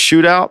easily be a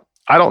shootout.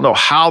 I don't know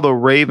how the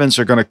Ravens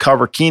are going to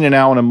cover Keenan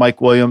Allen and Mike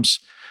Williams,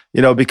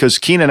 because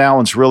Keenan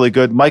Allen's really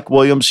good. Mike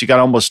Williams, you got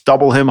to almost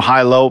double him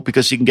high-low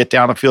because he can get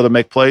down the field and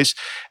make plays.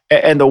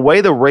 And the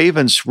way the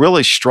Ravens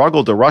really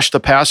struggled to rush the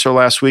passer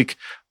last week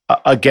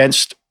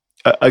against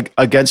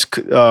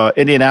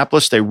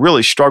Indianapolis, they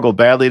really struggled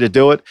badly to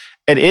do it.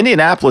 And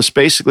Indianapolis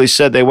basically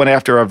said they went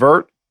after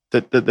Avert,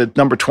 the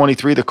number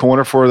 23, the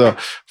corner for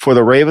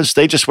the Ravens.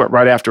 They just went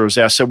right after his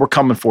ass, said, "We're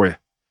coming for you.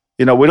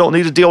 We don't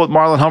need to deal with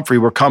Marlon Humphrey.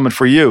 We're coming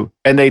for you."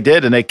 And they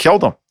did, and they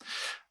killed him.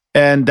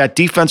 And that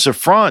defensive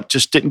front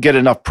just didn't get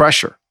enough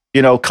pressure.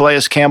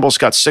 Calais Campbell's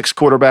got 6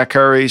 quarterback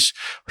hurries.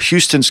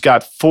 Houston's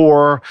got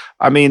 4.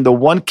 I mean, the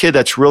one kid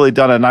that's really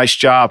done a nice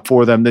job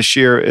for them this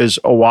year is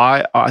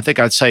Owai. I think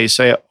I'd say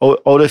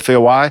Odafe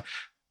Owai,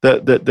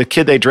 the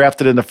kid they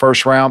drafted in the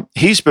first round.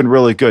 He's been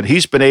really good.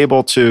 He's been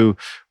able to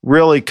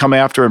really come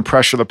after and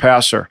pressure the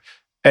passer.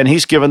 And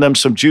he's given them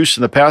some juice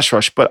in the pass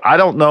rush. But I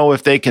don't know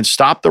if they can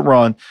stop the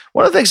run.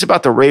 One of the things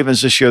about the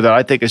Ravens this year that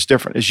I think is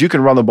different is you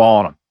can run the ball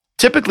on them.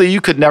 Typically, you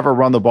could never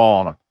run the ball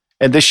on them.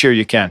 And this year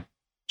you can.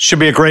 Should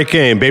be a great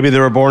game. Baby, they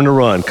were born to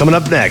run. Coming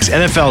up next,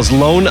 NFL's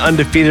lone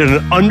undefeated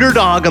and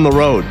underdog on the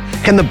road.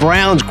 Can the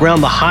Browns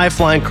ground the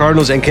high-flying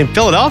Cardinals, and can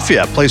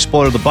Philadelphia play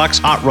spoiler the Bucs'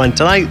 hot run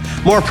tonight?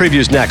 More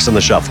previews next on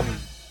The Shuffle.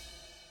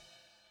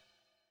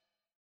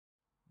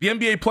 The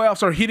NBA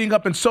playoffs are heating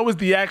up, and so is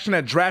the action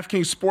at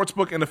DraftKings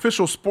Sportsbook, an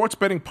official sports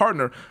betting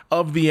partner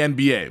of the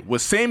NBA.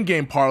 With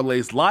same-game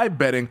parlays, live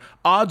betting,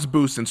 odds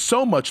boosts, and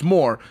so much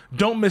more,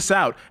 don't miss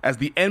out as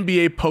the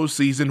NBA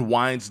postseason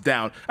winds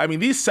down. I mean,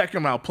 these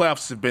second-round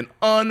playoffs have been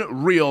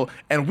unreal,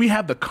 and we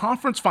have the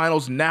conference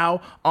finals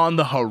now on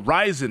the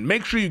horizon.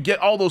 Make sure you get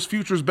all those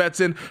futures bets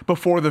in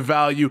before the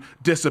value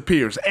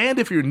disappears. And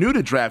if you're new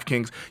to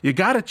DraftKings, you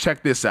got to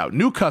check this out.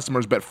 New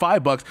customers bet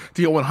 $5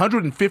 to get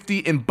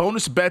 $150 in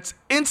bonus bets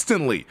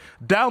instantly.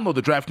 Download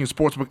the DraftKings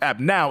Sportsbook app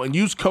now and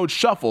use code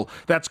SHUFFLE.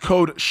 That's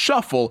code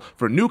SHUFFLE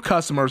for new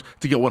customers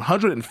to get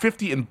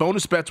 $150 in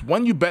bonus bets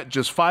when you bet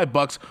just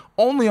 $5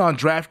 only on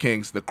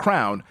DraftKings. The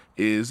crown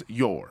is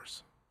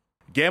yours.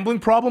 Gambling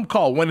problem?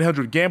 Call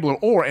 1-800-GAMBLER,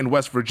 or in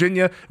West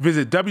Virginia,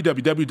 visit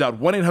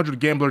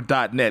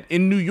www.1800gambler.net.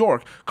 In New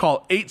York,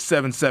 call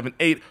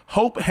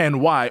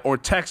 877-8-HOPE-NY or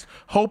text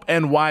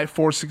HOPE-NY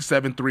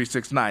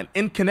 467-369.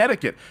 In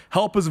Connecticut,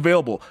 help is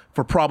available.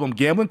 For problem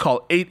gambling,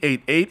 call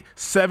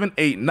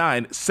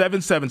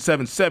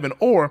 888-789-7777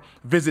 or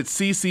visit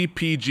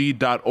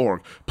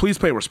ccpg.org. Please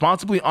play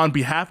responsibly on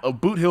behalf of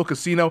Boot Hill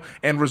Casino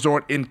and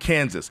Resort in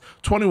Kansas.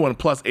 21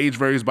 plus, age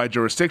varies by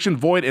jurisdiction,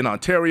 void in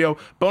Ontario.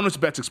 Bonus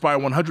bets expire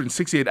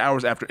 168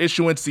 hours after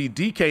issuance. See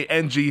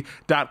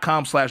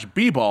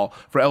dkng.com/bball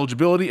for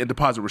eligibility and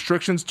deposit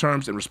restrictions,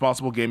 terms, and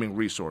responsible gaming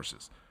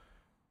resources.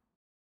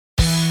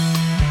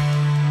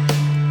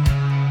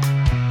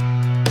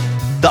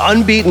 The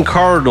unbeaten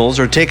Cardinals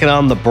are taking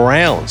on the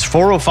Browns.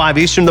 4:05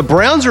 Eastern. The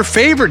Browns are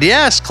favored,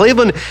 yes.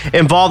 Cleveland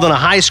involved in a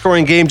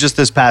high-scoring game just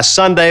this past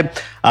Sunday.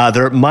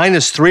 They're at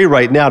 -3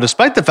 right now,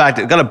 despite the fact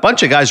that they've got a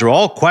bunch of guys who are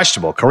all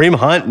questionable. Kareem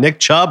Hunt, Nick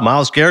Chubb,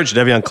 Myles Garrett,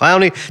 Jadeveon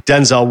Clowney,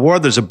 Denzel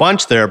Ward. There's a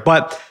bunch there.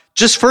 But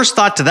just first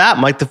thought to that,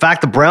 Mike, the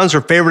fact the Browns are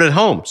favored at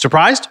home.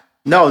 Surprised?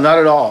 No, not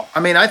at all. I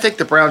mean, I think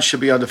the Browns should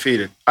be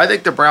undefeated. I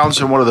think the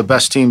Browns are one of the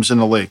best teams in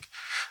the league.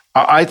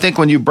 I think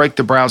when you break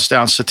the Browns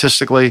down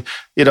statistically,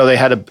 they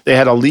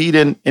had a lead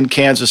in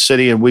Kansas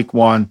City in week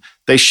 1.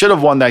 They should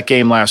have won that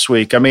game last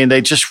week. I mean,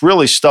 they just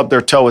really stubbed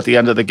their toe at the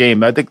end of the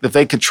game. I think if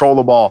they control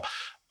the ball,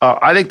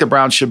 I think the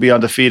Browns should be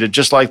undefeated,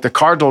 just like the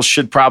Cardinals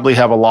should probably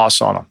have a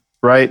loss on them,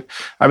 right?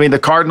 I mean, the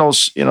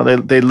Cardinals,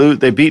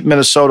 they beat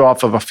Minnesota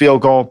off of a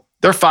field goal.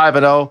 They're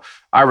 5-0.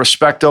 I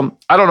respect them.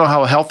 I don't know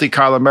how healthy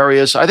Kyler Murray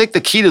is. I think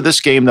the key to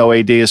this game, though,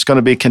 AD, is going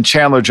to be, can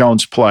Chandler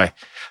Jones play?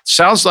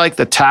 Sounds like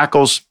the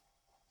tackles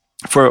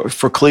for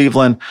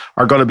Cleveland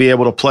are going to be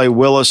able to play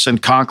Willis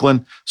and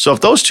Conklin. So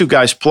if those two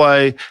guys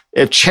play,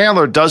 if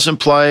Chandler doesn't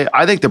play,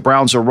 I think the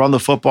Browns will run the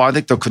football. I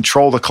think they'll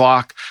control the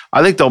clock.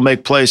 I think they'll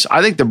make plays.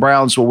 I think the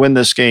Browns will win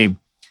this game.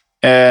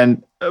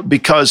 And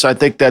because I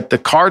think that the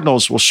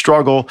Cardinals will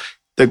struggle,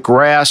 the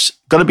grass,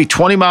 going to be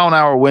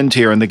 20-mile-an-hour wind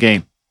here in the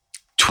game.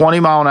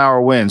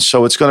 20-mile-an-hour wind,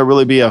 so it's going to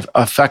really be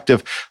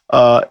effective.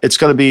 It's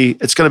going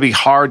to be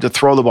hard to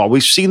throw the ball.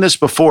 We've seen this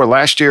before.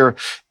 Last year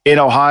in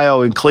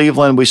Ohio, in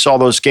Cleveland, we saw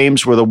those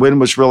games where the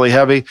wind was really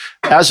heavy.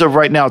 As of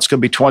right now, it's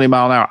going to be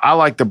 20-mile-an-hour. I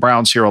like the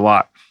Browns here a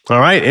lot. All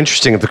right,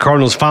 interesting. If the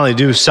Cardinals finally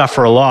do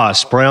suffer a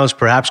loss, Browns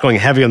perhaps going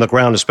heavy on the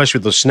ground, especially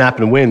with those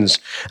snapping winds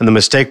and the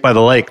mistake by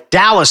the lake.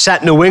 Dallas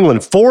at New England,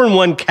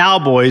 4-1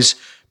 Cowboys.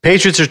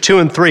 Patriots are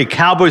 2-3.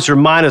 Cowboys are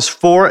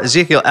 -4.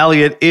 Ezekiel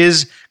Elliott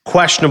is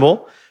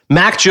questionable.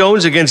 Mac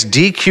Jones against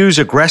DQ's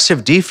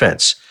aggressive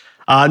defense.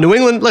 New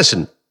England,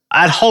 listen,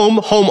 at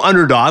home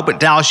underdog, but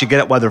Dallas, you get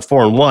it why they're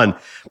 4-1.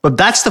 But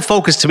that's the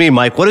focus to me,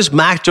 Mike. What does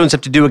Mac Jones have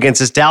to do against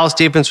this Dallas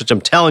defense, which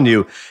I'm telling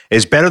you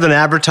is better than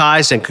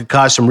advertised and could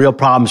cause some real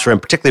problems for him,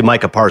 particularly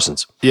Micah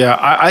Parsons? Yeah,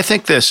 I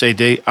think this,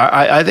 AD.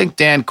 I think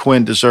Dan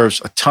Quinn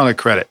deserves a ton of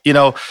credit.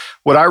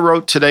 What I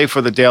wrote today for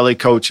the Daily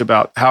Coach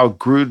about how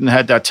Gruden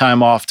had that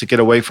time off to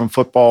get away from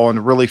football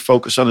and really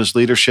focus on his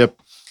leadership,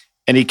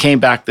 and he came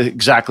back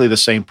exactly the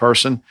same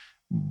person,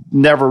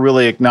 never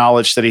really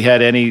acknowledged that he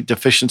had any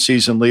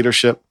deficiencies in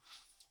leadership.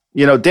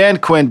 Dan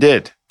Quinn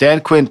did. Dan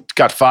Quinn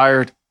got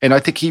fired, and I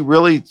think he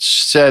really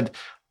said,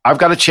 I've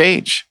got to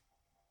change.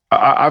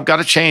 I've got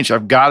to change.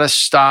 I've got to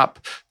stop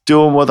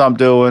doing what I'm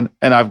doing,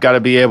 and I've got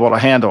to be able to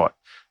handle it.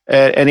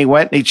 And he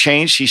went and he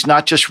changed. He's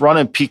not just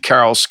running Pete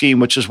Carroll's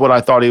scheme, which is what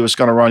I thought he was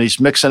going to run. He's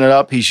mixing it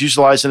up. He's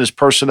utilizing his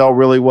personnel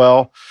really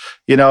well,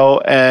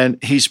 and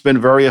he's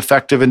been very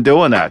effective in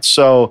doing that.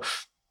 So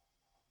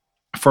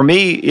for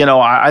me,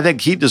 I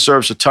think he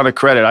deserves a ton of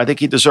credit. I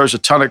think he deserves a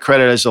ton of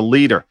credit as a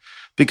leader,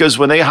 because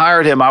when they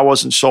hired him, I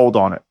wasn't sold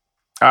on it.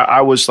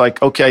 I was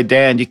like, okay,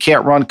 Dan, you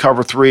can't run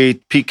cover 3.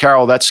 Pete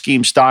Carroll, that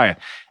scheme's dying.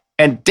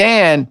 And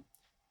Dan,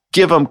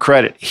 give him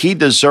credit. He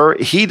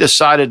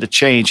decided to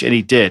change, and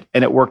he did,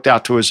 and it worked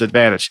out to his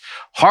advantage.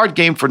 Hard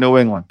game for New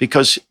England,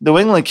 because New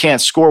England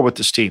can't score with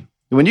this team.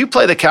 When you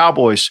play the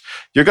Cowboys,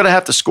 you're going to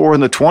have to score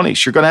in the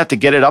 20s. You're going to have to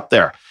get it up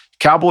there.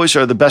 Cowboys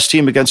are the best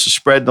team against the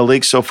spread in the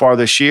league so far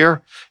this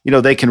year.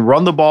 They can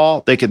run the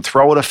ball. They can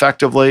throw it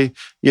effectively.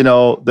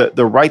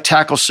 The right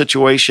tackle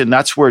situation,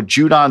 that's where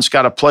Judon's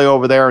got to play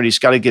over there, and he's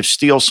got to give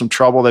Steele some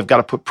trouble. They've got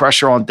to put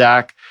pressure on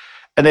Dak.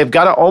 And they've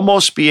got to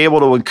almost be able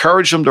to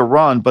encourage them to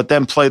run, but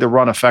then play the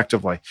run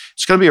effectively.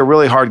 It's going to be a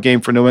really hard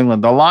game for New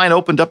England. The line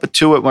opened up at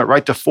 2. It went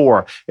right to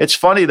 4. It's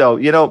funny, though.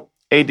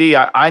 AD,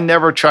 I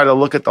never try to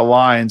look at the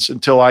lines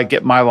until I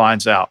get my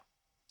lines out,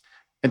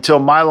 until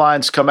my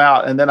lines come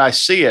out, and then I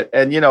see it.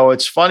 And,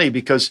 it's funny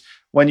because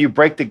when you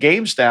break the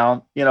games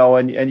down,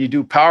 and you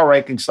do power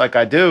rankings like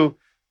I do,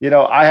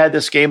 I had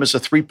this game as a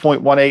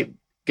 3.18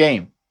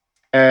 game,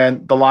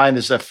 and the line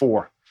is at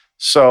 4.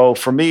 So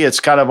for me, it's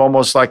kind of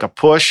almost like a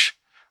push.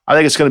 I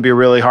think it's going to be a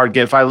really hard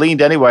game. If I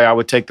leaned anyway, I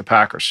would take the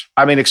Packers.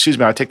 I'd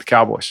take the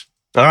Cowboys.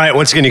 All right.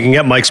 Once again, you can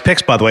get Mike's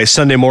picks, by the way,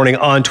 Sunday morning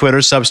on Twitter,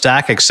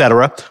 Substack,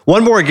 etc.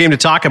 One more game to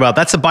talk about.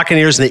 That's the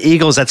Buccaneers and the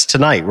Eagles. That's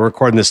tonight. We're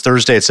recording this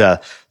Thursday. It's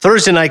a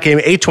Thursday night game,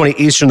 8:20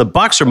 Eastern. The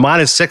Bucs are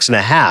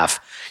 -6.5.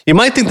 You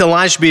might think the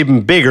line should be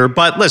even bigger,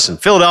 but listen,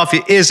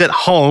 Philadelphia is at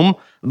home.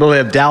 They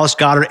have Dallas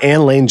Goedert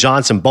and Lane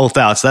Johnson both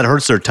out, so that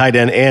hurts their tight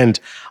end and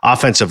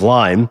offensive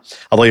line,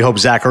 although you hope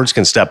Zach Ertz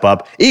can step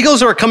up.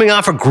 Eagles are coming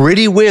off a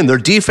gritty win. Their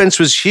defense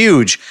was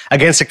huge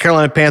against the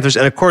Carolina Panthers,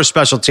 and of course,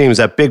 special teams,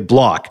 that big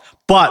block.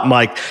 But,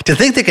 Mike, to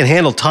think they can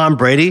handle Tom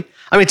Brady?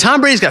 I mean,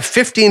 Tom Brady's got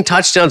 15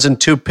 touchdowns and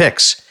 2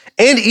 picks.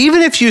 And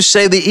even if you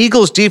say the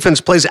Eagles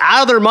defense plays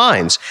out of their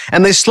minds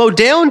and they slow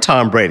down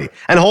Tom Brady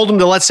and hold him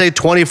to, let's say,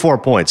 24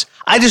 points,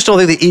 I just don't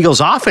think the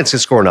Eagles offense can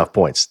score enough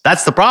points.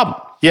 That's the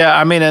problem. Yeah,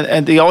 I mean,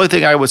 and the only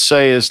thing I would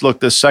say is,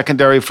 look, the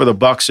secondary for the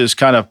Bucs is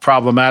kind of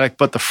problematic,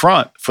 but the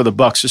front for the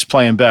Bucs is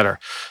playing better.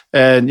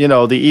 And,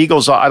 the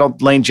Eagles,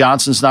 Lane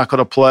Johnson's not going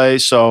to play.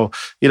 So,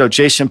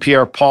 Jason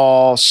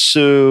Pierre-Paul,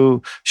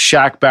 Sue,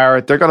 Shaq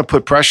Barrett, they're going to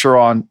put pressure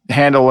on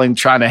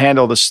trying to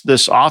handle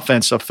this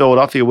offense of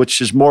Philadelphia,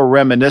 which is more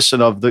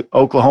reminiscent of the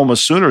Oklahoma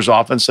Sooners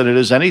offense than it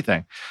is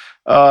anything.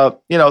 The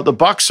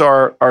Bucs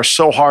are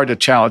so hard to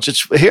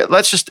challenge.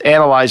 Let's just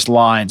analyze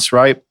lines,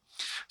 right?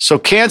 So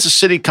Kansas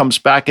City comes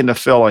back into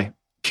Philly.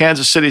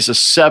 Kansas City's a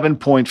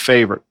 7-point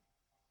favorite.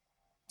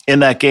 in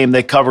that game.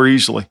 They cover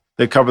easily.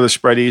 They cover the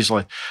spread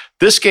easily.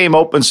 This game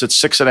opens at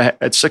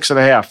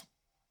 6.5,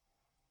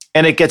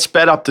 and it gets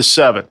bet up to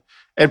 7.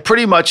 And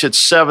pretty much it's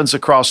 7s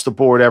across the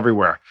board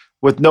everywhere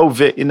with no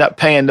vig. You're not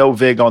paying no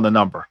vig on the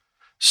number.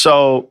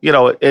 So,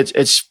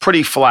 it's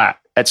pretty flat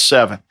at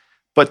 7.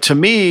 But to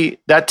me,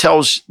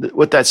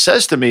 what that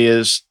says to me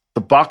is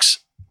the Bucs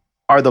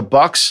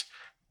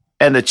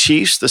and the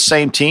Chiefs the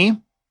same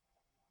team?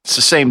 It's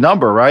the same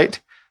number, right?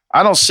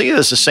 I don't see it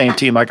as the same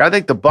team. Like, I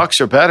think the Bucs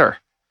are better,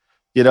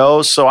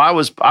 So I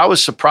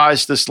was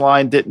surprised this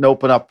line didn't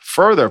open up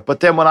further.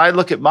 But then when I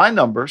look at my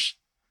numbers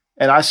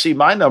and I see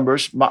my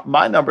numbers,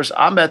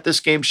 I'm at this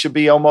game should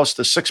be almost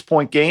a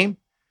 6-point game,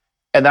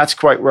 and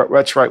that's right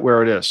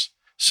where it is.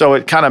 So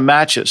it kind of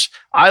matches.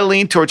 I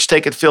lean towards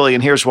taking Philly,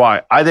 and here's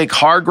why. I think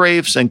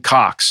Hargraves and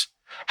Cox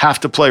have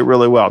to play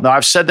really well. Now,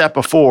 I've said that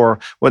before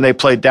when they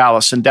played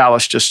Dallas, and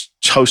Dallas just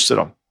hosted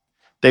them.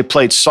 They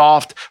played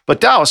soft,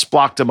 but Dallas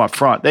blocked them up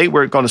front. They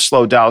weren't going to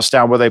slow Dallas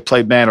down where they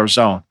played man or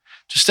zone.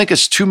 Just think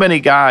it's too many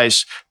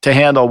guys to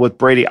handle with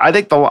Brady. I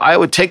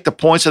would take the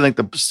points. I think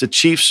the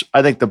Chiefs,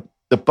 I think the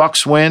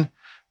Bucs win,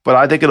 but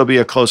I think it'll be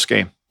a close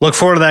game. Look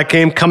forward to that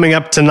game coming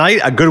up tonight.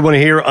 A good one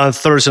here on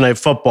Thursday Night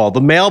Football. The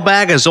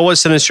mailbag, as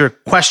always, send us your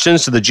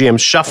questions to the GM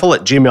Shuffle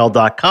at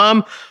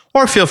gmail.com.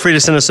 Or feel free to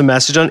send us a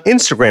message on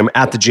Instagram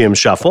at the GM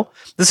Shuffle.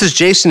 This is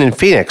Jason in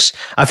Phoenix.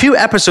 A few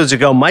episodes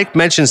ago, Mike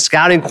mentioned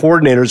scouting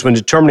coordinators when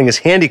determining his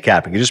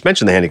handicapping. You just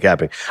mentioned the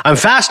handicapping. I'm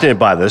fascinated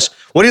by this.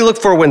 What do you look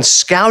for when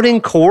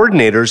scouting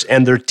coordinators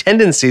and their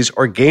tendencies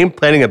or game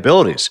planning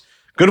abilities?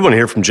 Good one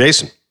here from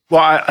Jason.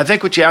 Well, I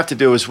think what you have to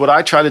do is what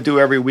I try to do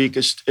every week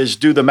is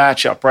do the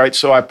matchup, right?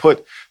 So I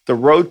put the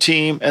road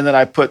team, and then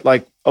I put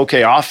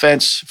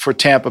offense for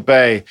Tampa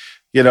Bay,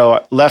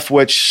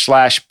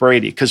 Leftwich /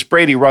 Brady, because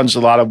Brady runs a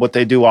lot of what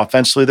they do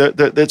offensively.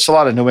 It's a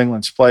lot of New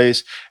England's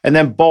plays. And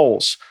then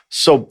Bowles.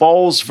 So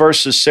Bowles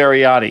versus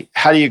Sirianni.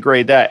 How do you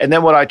grade that? And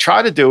then what I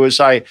try to do is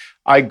I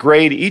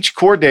grade each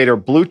coordinator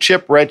blue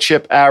chip, red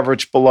chip,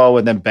 average, below,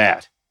 and then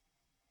bad.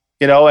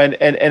 And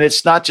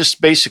it's not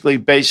just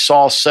basically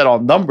all set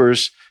on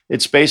numbers.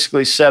 It's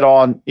basically set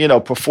on,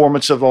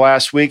 performance of the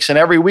last weeks. And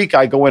every week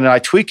I go in and I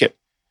tweak it.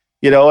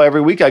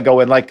 Every week I go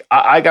in.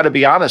 I got to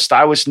be honest,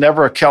 I was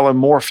never a Kellen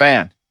Moore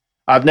fan.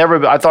 I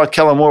thought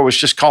Kellen Moore was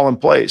just calling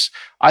plays.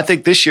 I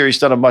think this year he's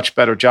done a much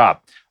better job.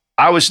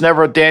 I was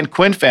never a Dan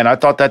Quinn fan. I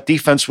thought that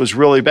defense was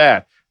really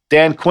bad.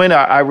 Dan Quinn,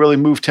 I really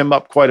moved him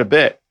up quite a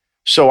bit.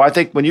 So I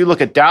think when you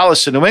look at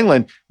Dallas and New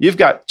England, you've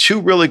got two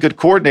really good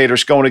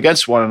coordinators going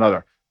against one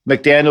another.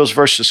 McDaniels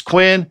versus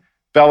Quinn,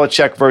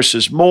 Belichick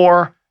versus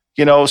Moore.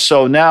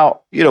 So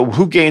now,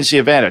 who gains the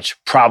advantage?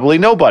 Probably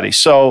nobody.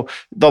 So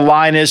the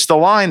line is the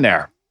line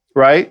there,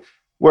 right?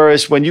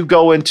 Whereas when you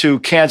go into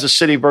Kansas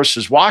City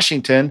versus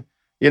Washington,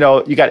 you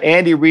got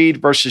Andy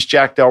Reid versus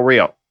Jack Del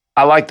Rio.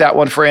 I like that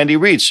one for Andy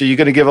Reid. So you're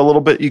going to give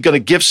you're going to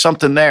give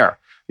something there.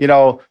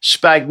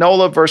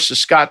 Spagnuolo versus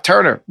Scott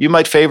Turner. You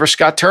might favor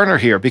Scott Turner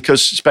here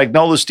because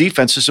Spagnuolo's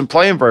defense isn't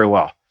playing very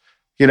well.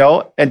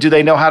 And do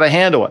they know how to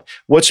handle it?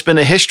 What's been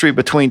the history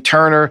between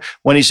Turner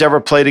when he's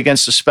ever played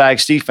against the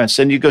Spags defense?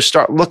 Then you go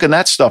start looking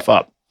that stuff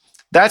up.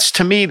 That's,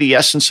 to me, the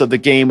essence of the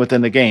game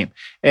within the game.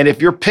 And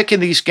if you're picking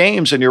these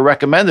games and you're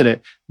recommending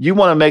it, you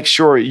want to make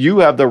sure you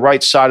have the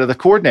right side of the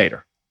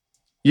coordinator.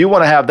 You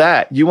want to have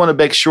that. You want to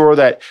make sure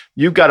that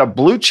you've got a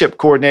blue chip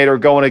coordinator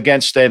going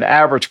against an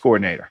average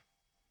coordinator,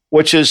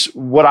 which is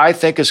what I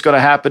think is going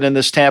to happen in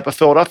this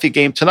Tampa-Philadelphia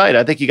game tonight.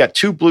 I think you got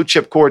two blue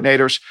chip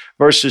coordinators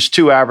versus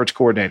two average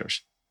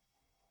coordinators.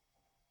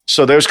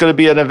 So there's going to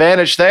be an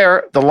advantage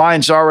there. The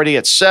line's already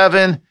at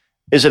 7.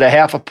 Is it a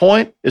half a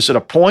point? Is it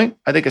a point?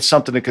 I think it's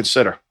something to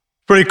consider.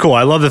 Pretty cool.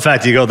 I love the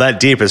fact you go that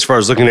deep as far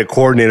as looking at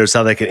coordinators,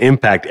 how they can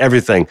impact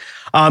everything.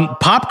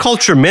 Pop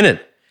Culture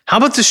Minute. How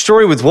about the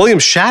story with William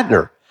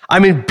Shatner? I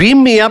mean,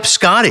 beam me up,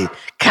 Scotty.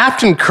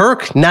 Captain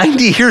Kirk,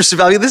 90 years of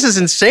value. This is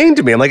insane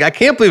to me. I'm like, I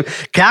can't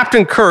believe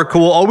Captain Kirk, who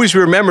will always be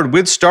remembered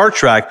with Star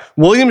Trek,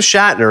 William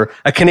Shatner,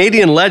 a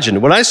Canadian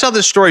legend. When I saw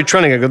this story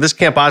trending, I go, this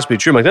can't possibly be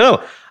true. I'm like,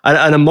 no.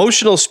 An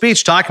emotional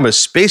speech talking about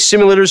space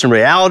simulators and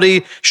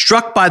reality,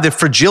 struck by the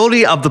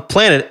fragility of the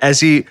planet as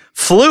he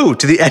flew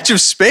to the edge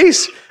of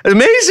space.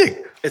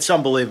 Amazing. It's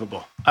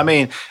unbelievable. I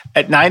mean,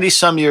 at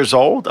 90-some years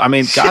old,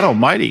 God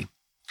almighty.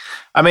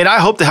 I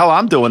hope the hell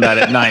I'm doing that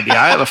at 90.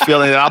 I have a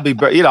feeling that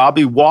I'll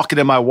be walking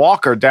in my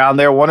walker down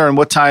there wondering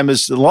what time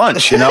is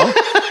lunch,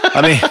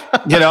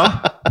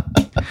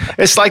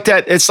 It's like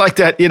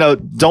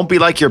that, don't be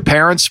like your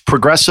parents'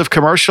 Progressive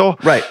commercial.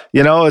 Right.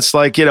 It's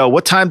like,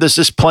 what time does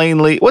this plane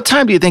leave? What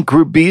time do you think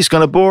Group B is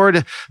going to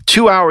board?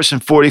 2 hours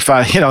and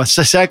 45.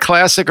 Is that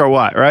classic or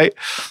what, right?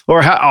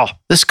 Or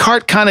this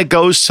cart kind of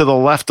goes to the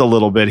left a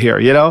little bit here,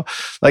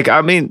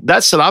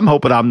 that's what I'm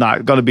hoping I'm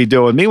not going to be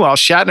doing. Meanwhile,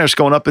 Shatner's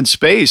going up in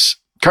space.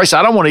 Christ,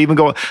 I don't even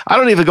go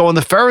on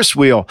the Ferris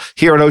wheel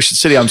here in Ocean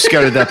City. I'm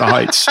scared to death of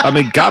heights.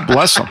 God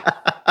bless him.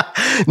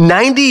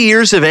 90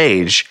 years of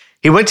age.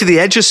 He went to the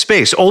edge of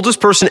space,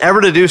 oldest person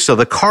ever to do so,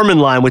 the Kármán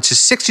line, which is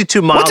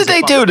 62 miles. What did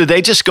they do? Did they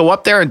just go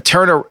up there and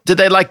did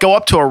they like go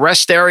up to a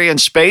rest area in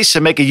space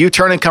and make a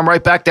U-turn and come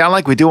right back down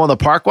like we do on the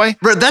Parkway?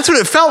 That's what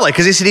it felt like,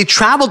 because he said he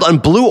traveled on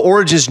Blue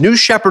Origin's New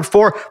Shepard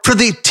 4 for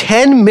the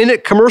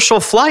 10-minute commercial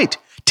flight.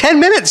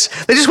 10 minutes.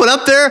 They just went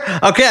up there.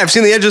 Okay, I've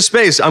seen the edge of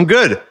space. I'm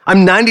good.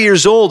 I'm 90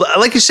 years old.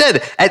 Like you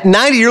said, at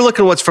 90, you're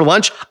looking what's for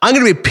lunch. I'm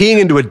going to be peeing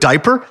into a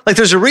diaper. Like,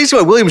 there's a reason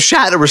why William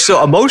Shatner was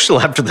so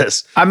emotional after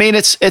this. I mean,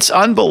 it's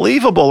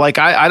unbelievable. Like,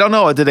 I don't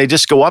know. Did they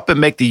just go up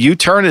and make the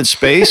U-turn in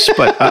space?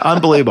 But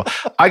unbelievable.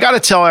 I got to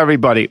tell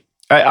everybody,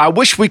 I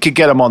wish we could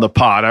get him on the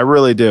pod. I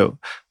really do.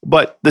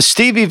 But the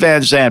Stevie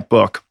Van Zandt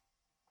book,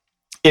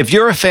 if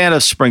you're a fan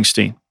of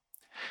Springsteen,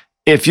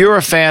 if you're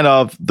a fan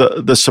of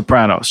the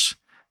Sopranos,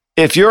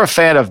 if you're a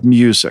fan of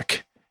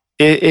music,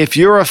 if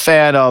you're a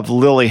fan of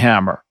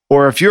Lilyhammer,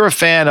 or if you're a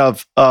fan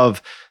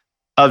of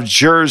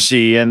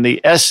Jersey and the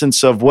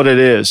essence of what it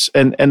is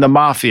and the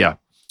mafia,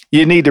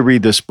 you need to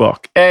read this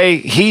book.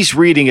 He's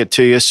reading it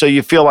to you, so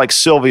you feel like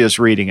Sylvia's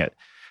reading it,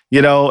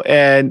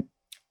 and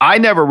I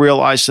never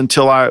realized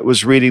until I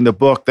was reading the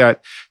book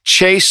that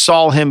Chase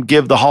saw him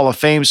give the Hall of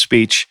Fame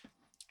speech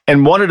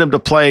and wanted him to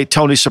play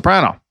Tony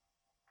Soprano.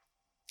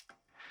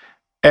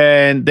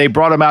 And they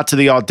brought him out to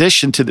the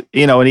audition and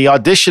he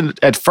auditioned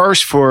at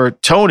first for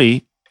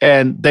Tony,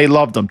 and they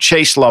loved him.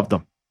 Chase loved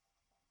him.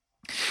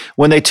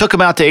 When they took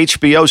him out to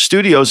HBO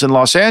studios in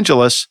Los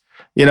Angeles,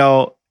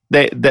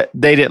 they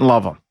didn't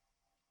love him.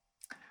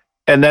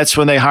 And that's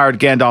when they hired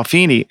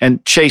Gandolfini,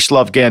 and Chase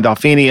loved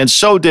Gandolfini, and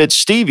so did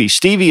Stevie.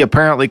 Stevie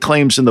apparently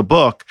claims in the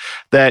book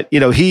that,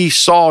 he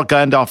saw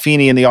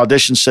Gandolfini in the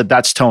audition, said,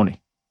 that's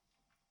Tony.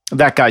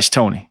 That guy's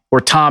Tony. Or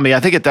Tommy. I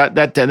think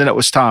then it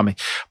was Tommy.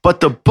 But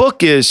the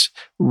book is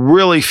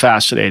really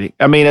fascinating.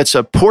 I mean, it's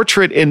a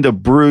portrait into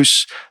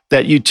Bruce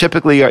that you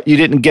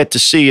didn't get to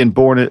see in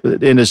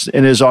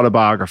his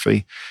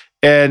autobiography.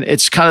 And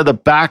it's kind of the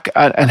back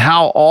and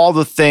how all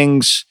the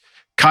things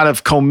kind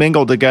of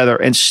commingle together.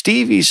 And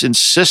Stevie's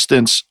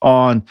insistence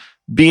on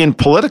being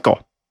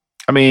political.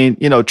 I mean,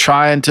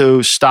 trying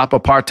to stop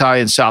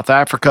apartheid in South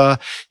Africa,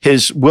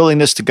 his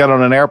willingness to get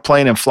on an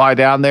airplane and fly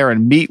down there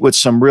and meet with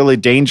some really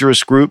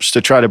dangerous groups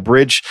to try to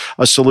bridge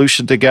a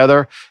solution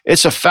together.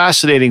 It's a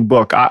fascinating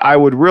book. I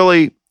would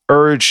really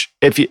urge,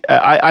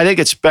 I think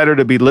it's better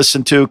to be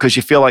listened to because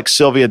you feel like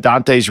Sylvia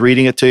Dante's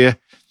reading it to you.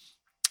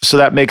 So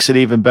that makes it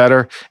even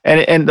better.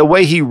 And the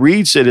way he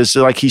reads it is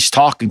like he's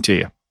talking to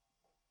you,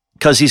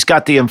 because he's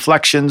got the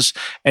inflections,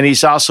 and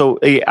he's also,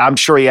 I'm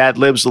sure he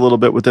ad-libs a little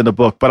bit within the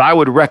book, but I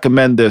would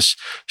recommend this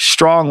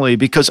strongly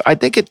because I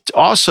think it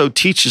also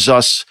teaches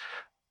us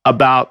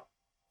about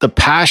the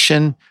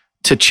passion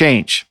to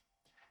change.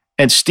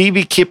 And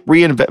Stevie kept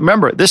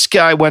remember, this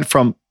guy went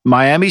from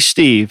Miami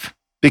Steve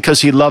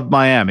because he loved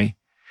Miami.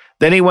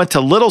 Then he went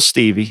to Little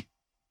Stevie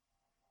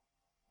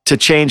to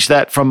change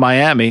that from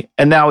Miami,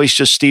 and now he's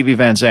just Stevie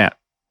Van Zandt.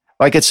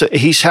 Like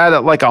he's had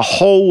a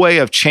whole way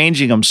of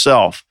changing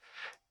himself.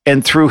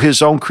 And through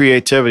his own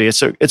creativity,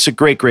 it's a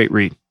great, great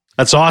read.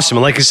 That's awesome.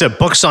 And like you said,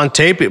 books on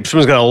tape. If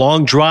someone's got a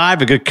long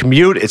drive, a good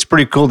commute, it's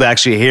pretty cool to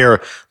actually hear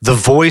the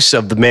voice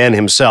of the man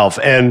himself.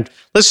 And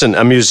listen,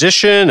 a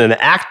musician, an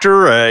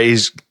actor,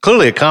 he's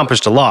clearly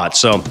accomplished a lot.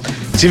 So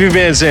Stevie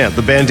Van Zandt,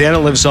 the bandana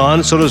lives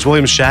on. So does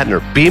William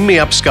Shatner. Beam me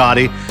up,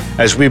 Scotty,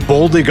 as we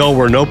boldly go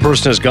where no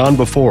person has gone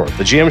before.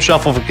 The GM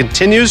Shuffle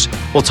continues.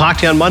 We'll talk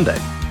to you on Monday.